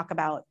one we talk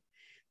about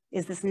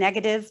is this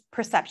negative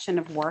perception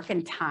of work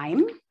and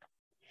time.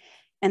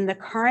 And the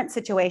current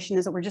situation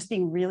is that we're just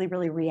being really,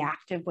 really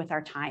reactive with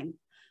our time.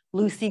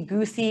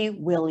 Loosey-goosey,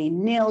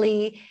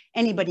 willy-nilly,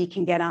 anybody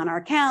can get on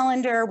our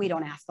calendar. We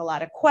don't ask a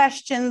lot of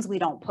questions. We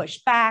don't push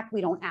back.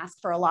 We don't ask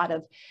for a lot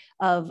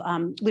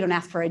we don't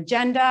ask for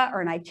agenda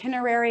or an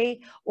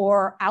itinerary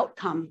or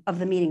outcome of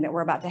the meeting that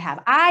we're about to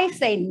have. I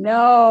say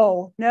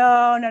no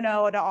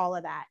to all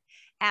of that.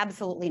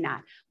 Absolutely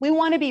not. We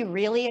want to be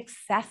really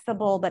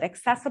accessible, but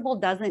accessible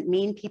doesn't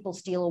mean people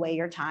steal away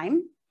your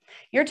time.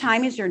 Your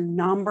time is your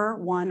number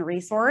one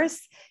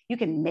resource. You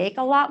can make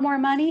a lot more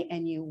money,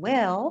 and you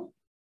will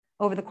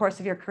over the course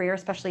of your career,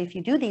 especially if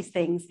you do these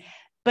things,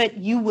 but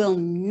you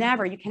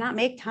cannot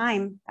make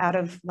time out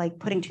of like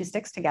putting two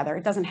sticks together.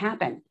 It doesn't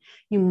happen.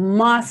 You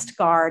must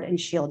guard and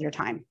shield your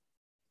time.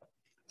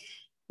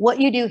 What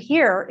you do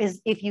here is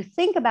if you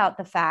think about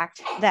the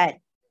fact that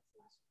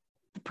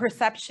the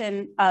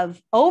perception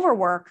of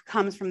overwork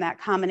comes from that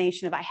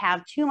combination of I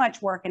have too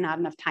much work and not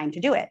enough time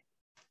to do it.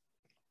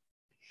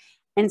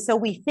 And so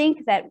we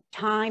think that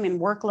time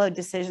and workload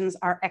decisions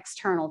are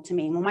external to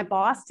me. Well, my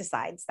boss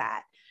decides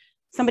that.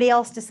 Somebody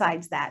else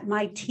decides that.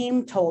 My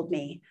team told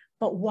me,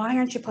 but why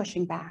aren't you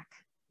pushing back?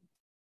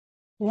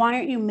 Why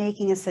aren't you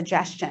making a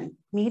suggestion?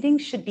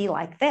 Meetings should be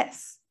like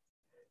this.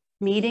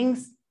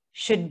 Meetings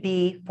should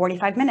be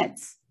 45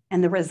 minutes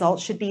and the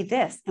result should be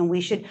this. And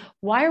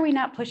why are we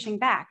not pushing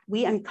back?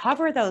 We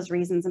uncover those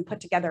reasons and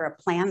put together a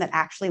plan that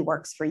actually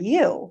works for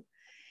you.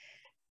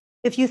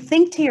 If you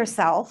think to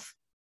yourself,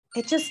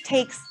 it just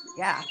takes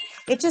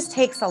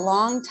a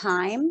long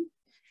time.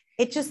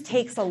 It just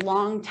takes a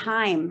long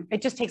time.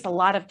 It just takes a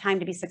lot of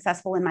time to be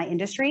successful in my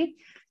industry.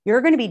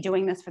 You're going to be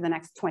doing this for the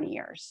next 20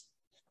 years.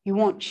 You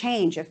won't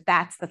change if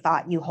that's the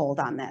thought you hold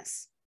on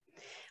this.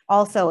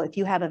 Also, if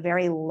you have a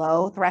very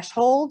low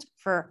threshold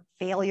for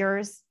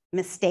failures,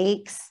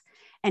 mistakes,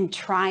 and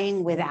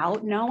trying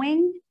without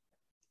knowing,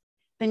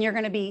 then you're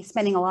going to be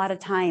spending a lot of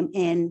time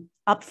in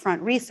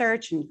upfront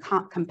research and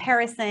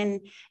comparison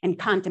and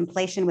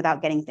contemplation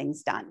without getting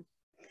things done.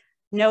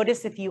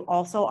 Notice if you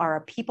also are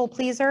a people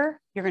pleaser,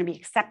 you're going to be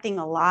accepting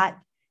a lot,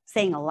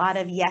 saying a lot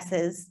of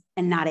yeses,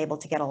 and not able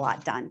to get a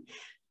lot done.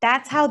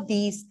 That's how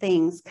these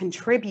things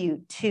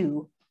contribute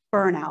to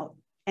burnout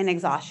and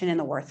exhaustion in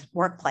the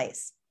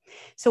workplace.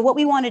 So what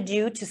we want to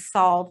do to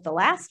solve the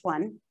last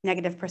one,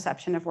 negative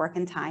perception of work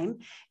and time,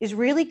 is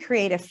really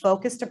create a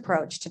focused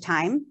approach to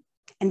time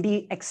and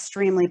be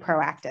extremely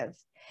proactive.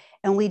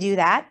 And we do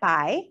that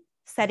by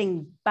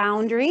setting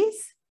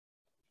boundaries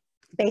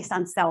based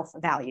on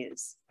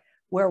self-values,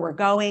 where we're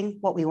going,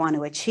 what we want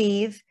to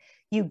achieve.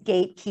 You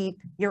gatekeep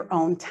your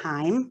own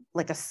time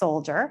like a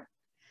soldier.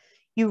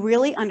 You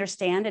really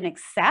understand and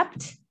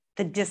accept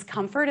the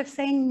discomfort of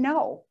saying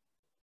no.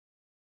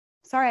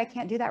 Sorry, I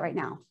can't do that right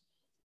now.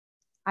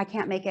 I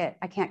can't make it.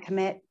 I can't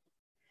commit.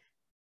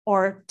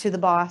 Or to the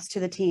boss, to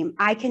the team.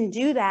 I can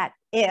do that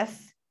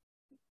if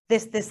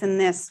this, this, and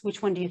this.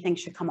 Which one do you think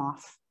should come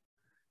off?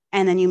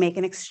 And then you make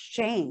an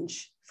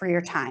exchange for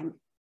your time.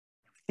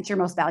 It's your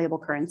most valuable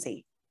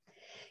currency.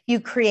 You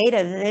create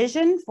a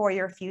vision for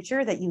your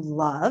future that you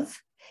love,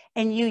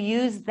 and you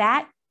use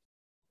that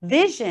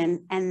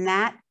vision and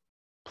that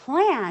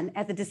plan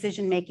as a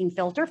decision-making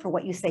filter for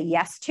what you say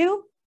yes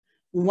to,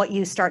 what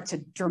you start to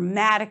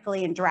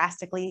dramatically and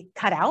drastically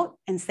cut out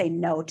and say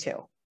no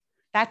to.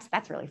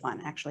 That's really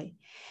fun, actually.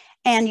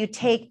 And you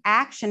take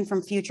action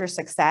from future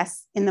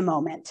success in the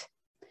moment.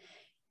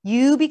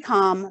 You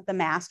become the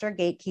master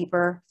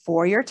gatekeeper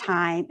for your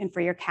time and for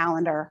your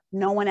calendar.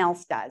 No one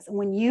else does. And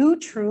when you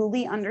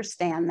truly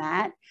understand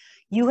that,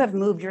 you have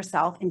moved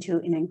yourself into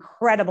an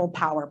incredible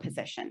power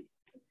position.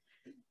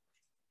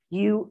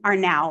 You are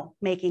now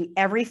making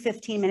every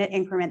 15-minute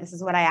increment. This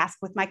is what I ask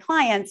with my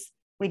clients.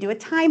 We do a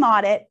time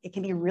audit. It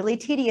can be really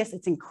tedious.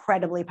 It's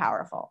incredibly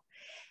powerful.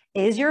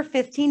 Is your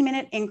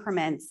 15-minute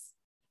increments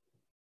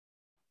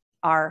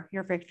are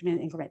your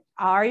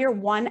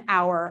 1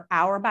 hour,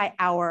 hour by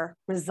hour,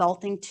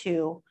 resulting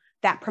to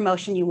that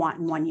promotion you want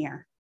in 1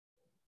 year?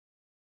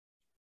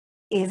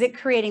 Is it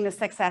creating the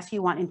success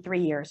you want in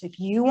 3 years?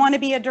 If you want to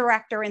be a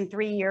director in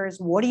 3 years,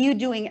 what are you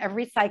doing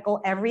every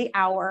cycle, every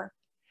hour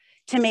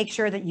to make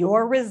sure that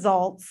your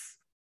results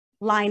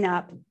line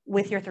up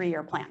with your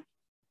 3-year plan?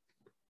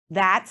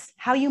 That's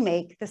how you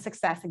make the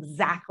success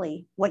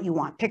exactly what you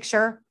want.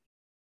 Picture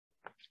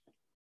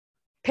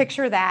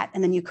that,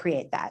 and then you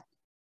create that.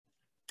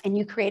 And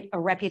you create a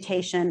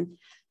reputation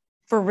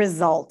for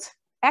result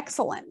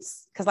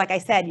excellence. Because like I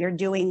said, you're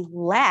doing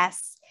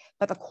less,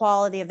 but the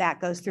quality of that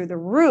goes through the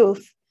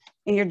roof,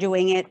 and you're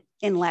doing it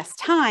in less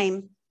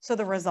time. So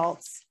the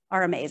results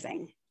are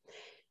amazing.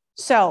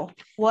 So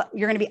what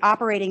you're going to be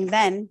operating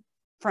then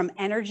from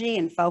energy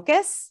and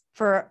focus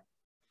for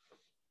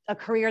a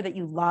career that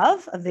you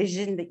love, a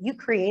vision that you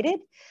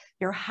created.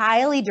 You're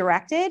highly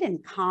directed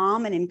and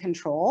calm and in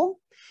control.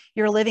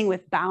 You're living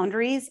with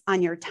boundaries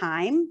on your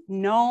time.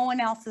 No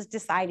one else is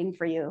deciding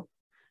for you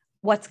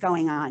what's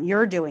going on.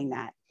 You're doing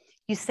that.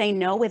 You say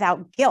no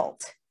without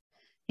guilt.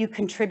 You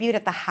contribute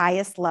at the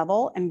highest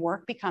level, and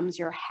work becomes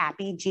your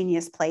happy,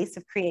 genius place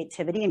of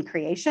creativity and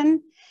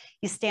creation.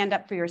 You stand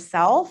up for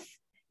yourself.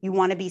 You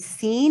want to be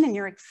seen, and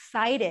you're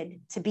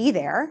excited to be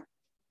there.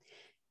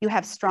 You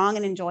have strong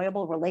and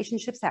enjoyable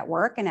relationships at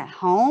work and at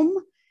home,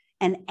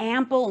 and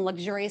ample and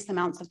luxurious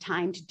amounts of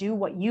time to do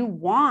what you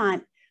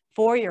want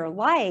for your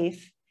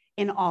life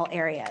in all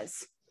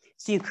areas.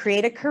 So you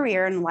create a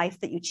career and life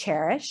that you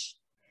cherish.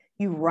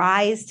 You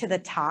rise to the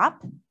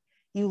top.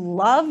 You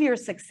love your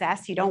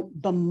success. You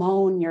don't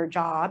bemoan your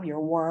job, your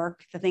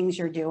work, the things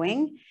you're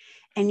doing.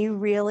 And you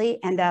really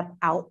end up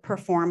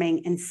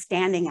outperforming and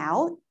standing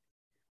out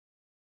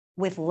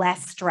with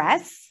less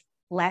stress,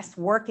 less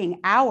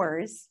working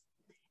hours,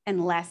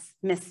 and less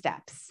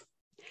missteps.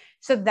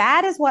 So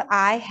that is what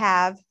I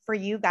have for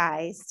you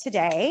guys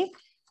today.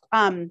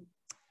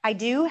 I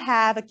do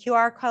have a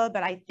QR code,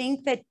 but I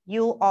think that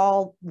you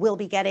all will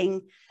be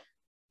getting,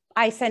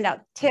 I send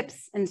out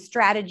tips and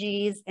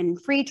strategies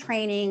and free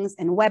trainings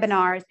and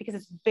webinars, because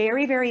it's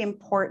very, very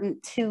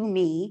important to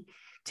me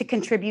to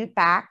contribute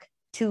back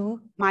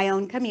to my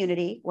own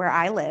community where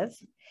I live.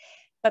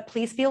 But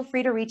please feel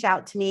free to reach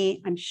out to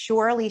me. I'm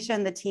sure Alicia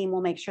and the team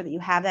will make sure that you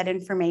have that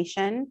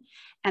information.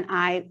 And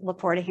I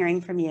look forward to hearing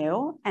from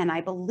you. And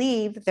I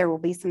believe there will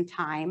be some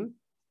time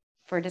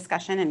for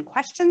discussion and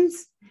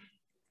questions,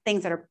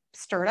 things that are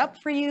stirred up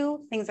for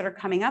you, things that are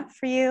coming up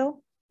for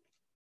you.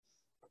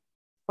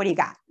 What do you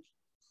got?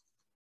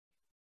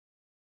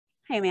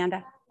 Hey, Amanda. I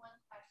have one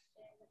question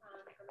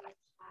from the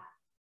chat.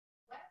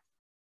 What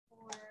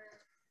for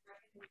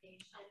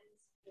recommendations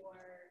for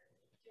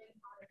doing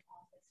out of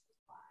office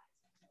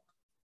supplies?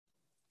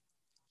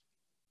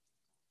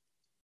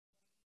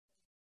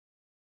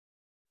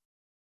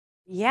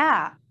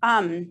 Yeah.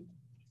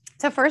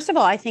 So first of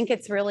all, I think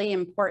it's really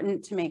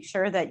important to make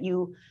sure that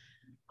you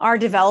are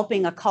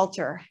developing a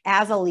culture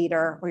as a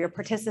leader, or you're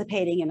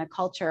participating in a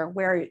culture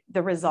where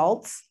the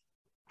results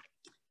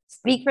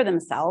speak for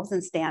themselves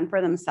and stand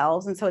for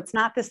themselves. And so it's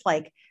not this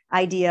like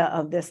idea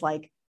of this,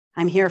 like,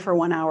 I'm here for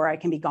 1 hour, I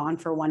can be gone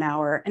for 1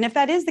 hour. And if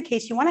that is the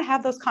case, you want to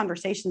have those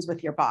conversations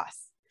with your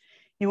boss.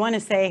 You want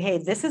to say, hey,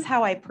 this is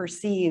how I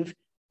perceive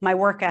my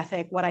work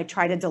ethic, what I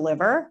try to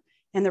deliver,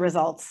 and the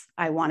results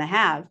I want to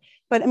have.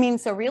 But I mean,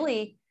 so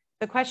really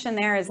the question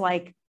there is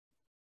like,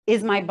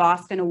 is my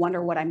boss going to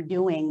wonder what I'm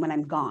doing when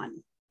I'm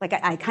gone? Like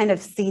I kind of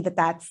see that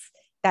that's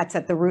that's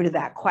at the root of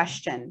that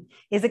question.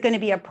 Is it going to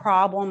be a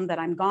problem that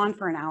I'm gone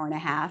for an hour and a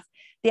half?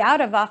 The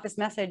out of office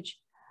message,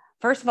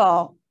 first of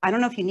all, I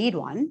don't know if you need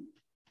one.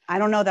 I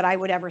don't know that I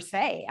would ever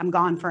say I'm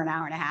gone for an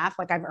hour and a half.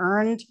 Like, I've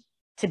earned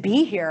to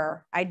be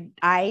here.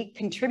 I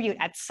contribute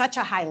at such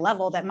a high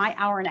level that my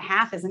hour and a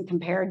half isn't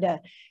compared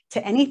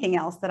to anything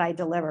else that I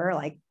deliver.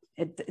 Like,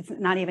 it's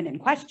not even in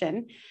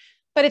question.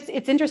 But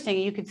it's interesting.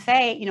 You could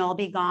say, you know, I'll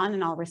be gone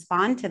and I'll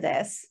respond to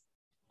this.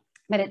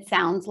 But it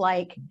sounds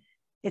like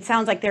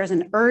there's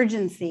an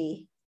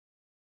urgency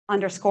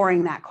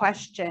underscoring that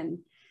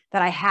question,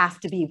 that I have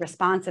to be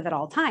responsive at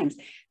all times.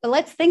 But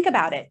let's think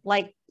about it.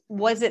 Like,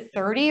 was it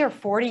 30 or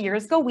 40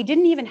 years ago? We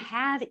didn't even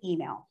have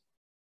email.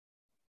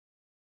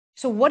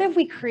 So what have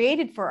we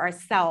created for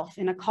ourselves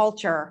in a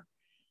culture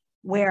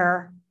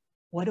where,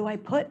 what do I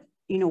put?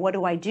 You know, what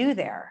do I do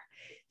there?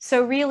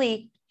 So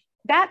really,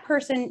 that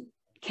person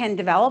can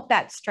develop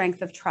that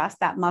strength of trust,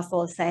 that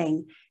muscle of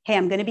saying, hey,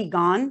 I'm going to be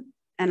gone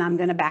and I'm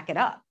going to back it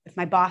up. If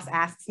my boss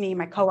asks me,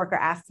 my coworker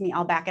asks me,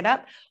 I'll back it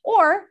up.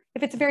 Or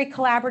if it's a very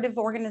collaborative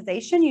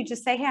organization, you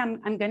just say, hey,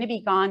 I'm going to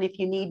be gone. If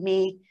you need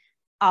me,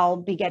 I'll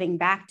be getting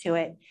back to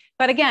it.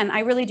 But again, I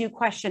really do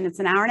question, it's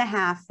an hour and a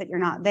half that you're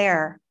not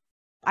there.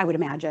 I would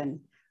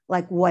imagine,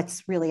 like,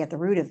 what's really at the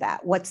root of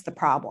that? What's the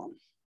problem?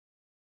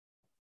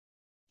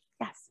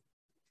 Yes.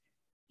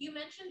 You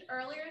mentioned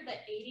earlier the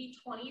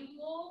 80-20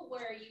 rule,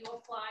 where you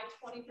apply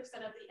 20%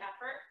 of the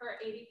effort for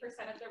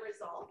 80% of the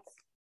results.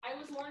 I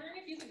was wondering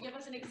if you could give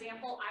us an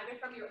example, either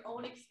from your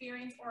own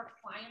experience or a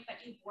client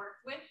that you've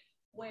worked with,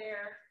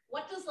 where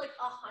what does like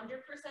 100%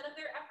 of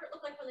their effort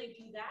look like when they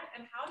do that?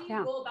 And how do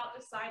you go about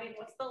deciding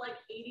what's the like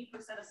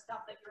 80% of stuff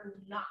that you're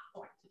not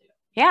going to do?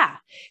 Yeah.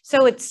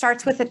 So it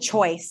starts with a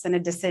choice and a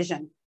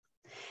decision.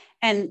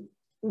 And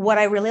what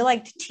I really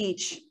like to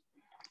teach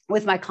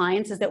with my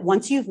clients is that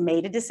once you've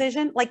made a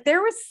decision, like,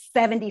 there was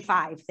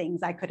 75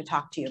 things I could have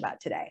talked to you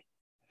about today.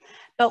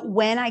 But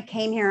when I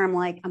came here, I'm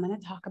like, I'm going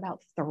to talk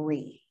about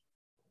 3.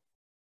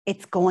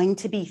 It's going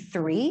to be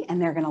 3 and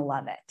they're going to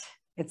love it.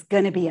 It's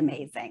going to be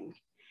amazing.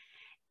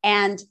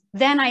 And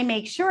then I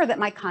make sure that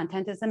my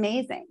content is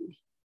amazing,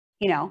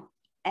 you know,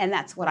 and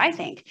that's what I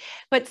think.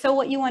 But so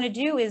what you want to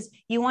do is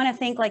you want to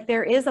think like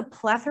there is a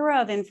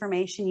plethora of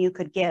information you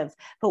could give,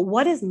 but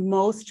what is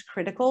most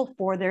critical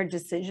for their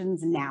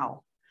decisions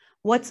now?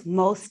 What's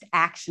most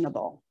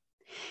actionable?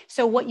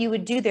 So what you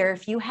would do there,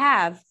 if you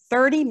have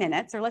 30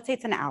 minutes, or let's say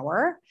it's an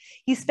hour,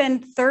 you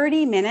spend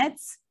 30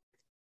 minutes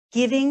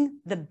giving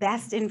the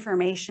best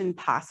information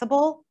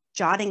possible,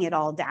 jotting it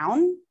all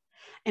down,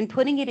 and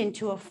putting it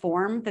into a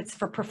form that's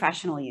for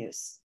professional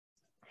use.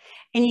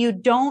 And you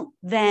don't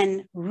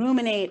then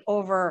ruminate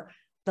over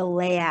the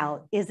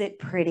layout. Is it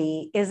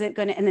pretty? Is it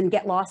going to, and then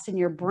get lost in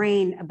your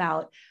brain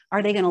about,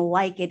 are they going to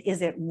like it?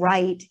 Is it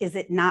right? Is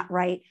it not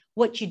right?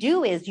 What you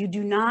do is you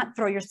do not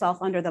throw yourself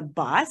under the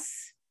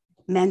bus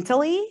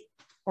mentally,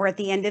 or at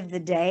the end of the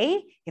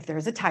day, if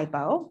there's a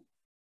typo,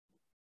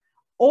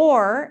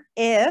 or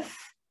if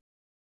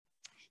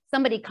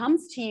somebody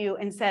comes to you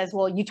and says,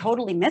 well, you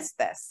totally missed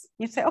this.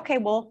 You say, okay,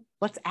 well,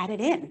 let's add it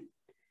in.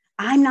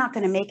 I'm not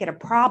going to make it a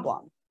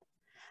problem,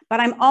 but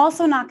I'm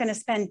also not going to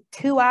spend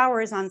 2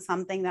 hours on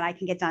something that I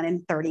can get done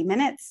in 30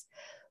 minutes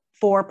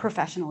for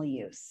professional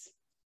use.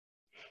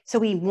 So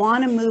we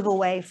want to move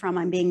away from,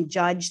 I'm being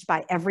judged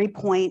by every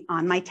point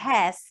on my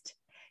test,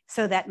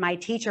 so that my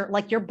teacher,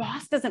 like, your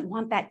boss doesn't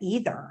want that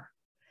either.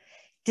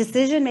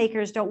 Decision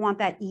makers don't want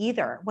that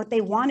either. What they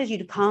want is you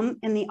to come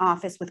in the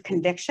office with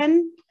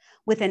conviction,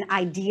 with an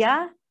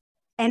idea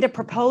and a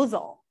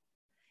proposal,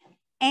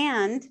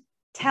 and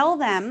tell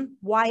them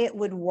why it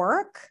would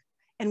work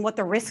and what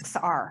the risks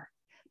are,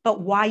 but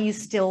why you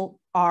still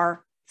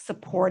are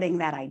supporting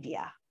that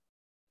idea.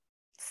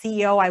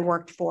 CEO I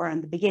worked for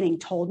in the beginning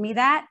told me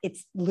that.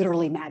 It's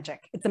literally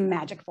magic. It's a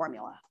magic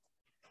formula.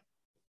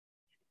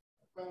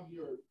 I found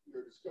your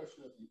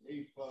discussion of the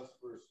A+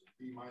 versus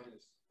B-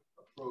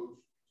 approach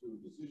to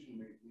decision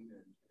making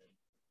and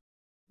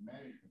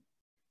management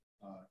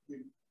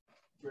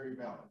very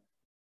valid.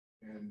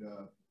 And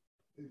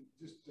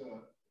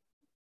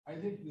I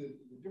think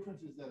the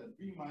difference is that a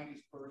B-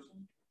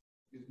 person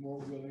is more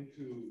willing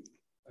to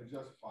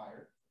adjust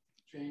fire,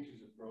 change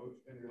his approach,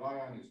 and rely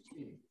on his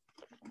team.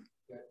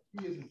 That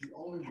he isn't the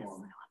only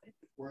one.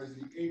 Whereas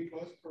the A+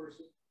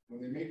 person,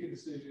 when they make a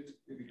decision,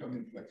 they become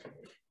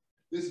inflexible.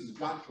 This has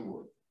got to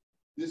work.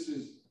 This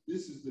is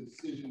the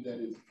decision that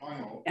is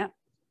final. Yeah.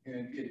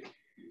 And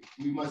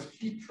we must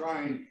keep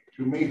trying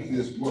to make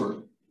this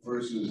work,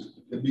 versus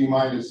the B-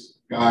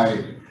 guy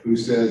who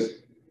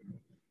says,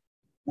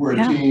 we're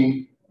a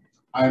team.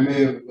 I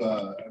may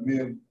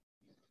have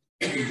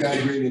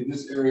exaggerated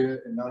this area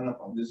and not enough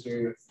on this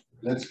area.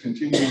 Let's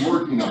continue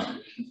working on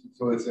it.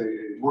 So it's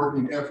a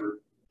working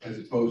effort as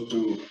opposed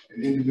to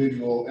an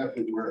individual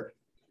effort where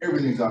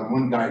everything's on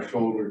one guy's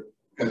shoulder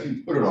because he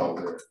put it all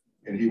there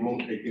and he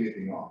won't take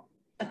anything off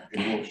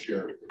and won't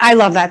share it. I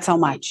love that so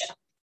much.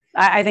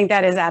 I think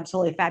that is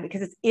absolutely fabulous,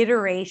 because it's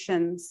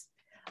iterations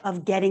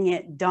of getting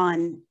it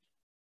done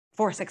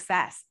for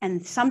success.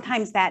 And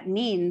sometimes that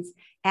means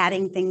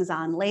adding things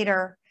on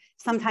later.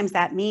 Sometimes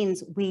that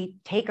means we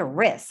take a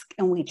risk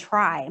and we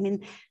try. I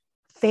mean,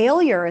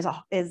 failure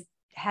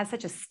has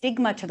such a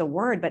stigma to the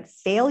word, but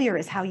failure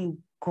is how you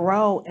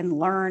grow and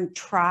learn,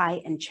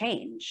 try, and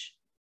change.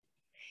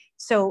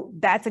 So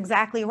that's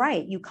exactly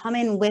right. You come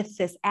in with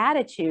this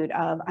attitude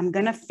of, I'm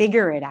going to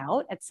figure it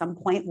out. At some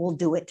point, we'll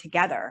do it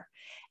together.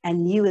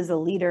 And you as a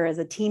leader, as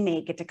a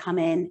teammate, get to come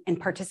in and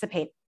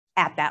participate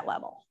at that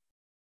level.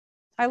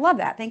 I love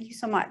that. Thank you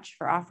so much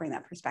for offering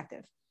that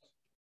perspective.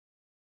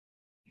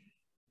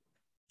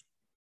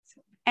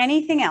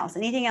 Anything else?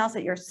 Anything else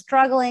that you're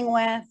struggling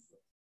with?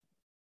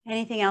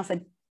 Anything else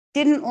that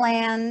didn't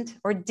land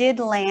or did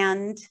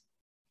land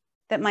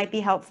that might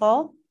be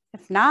helpful?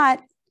 If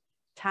not,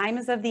 time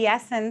is of the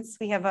essence.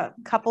 We have a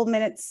couple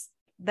minutes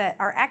that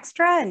are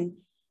extra, and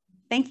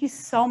thank you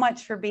so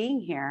much for being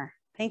here.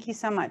 Thank you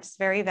so much. It's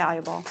very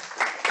valuable.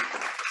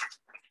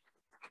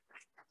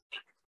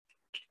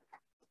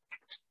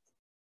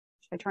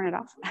 Should I turn it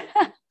off?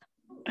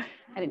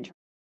 I didn't turn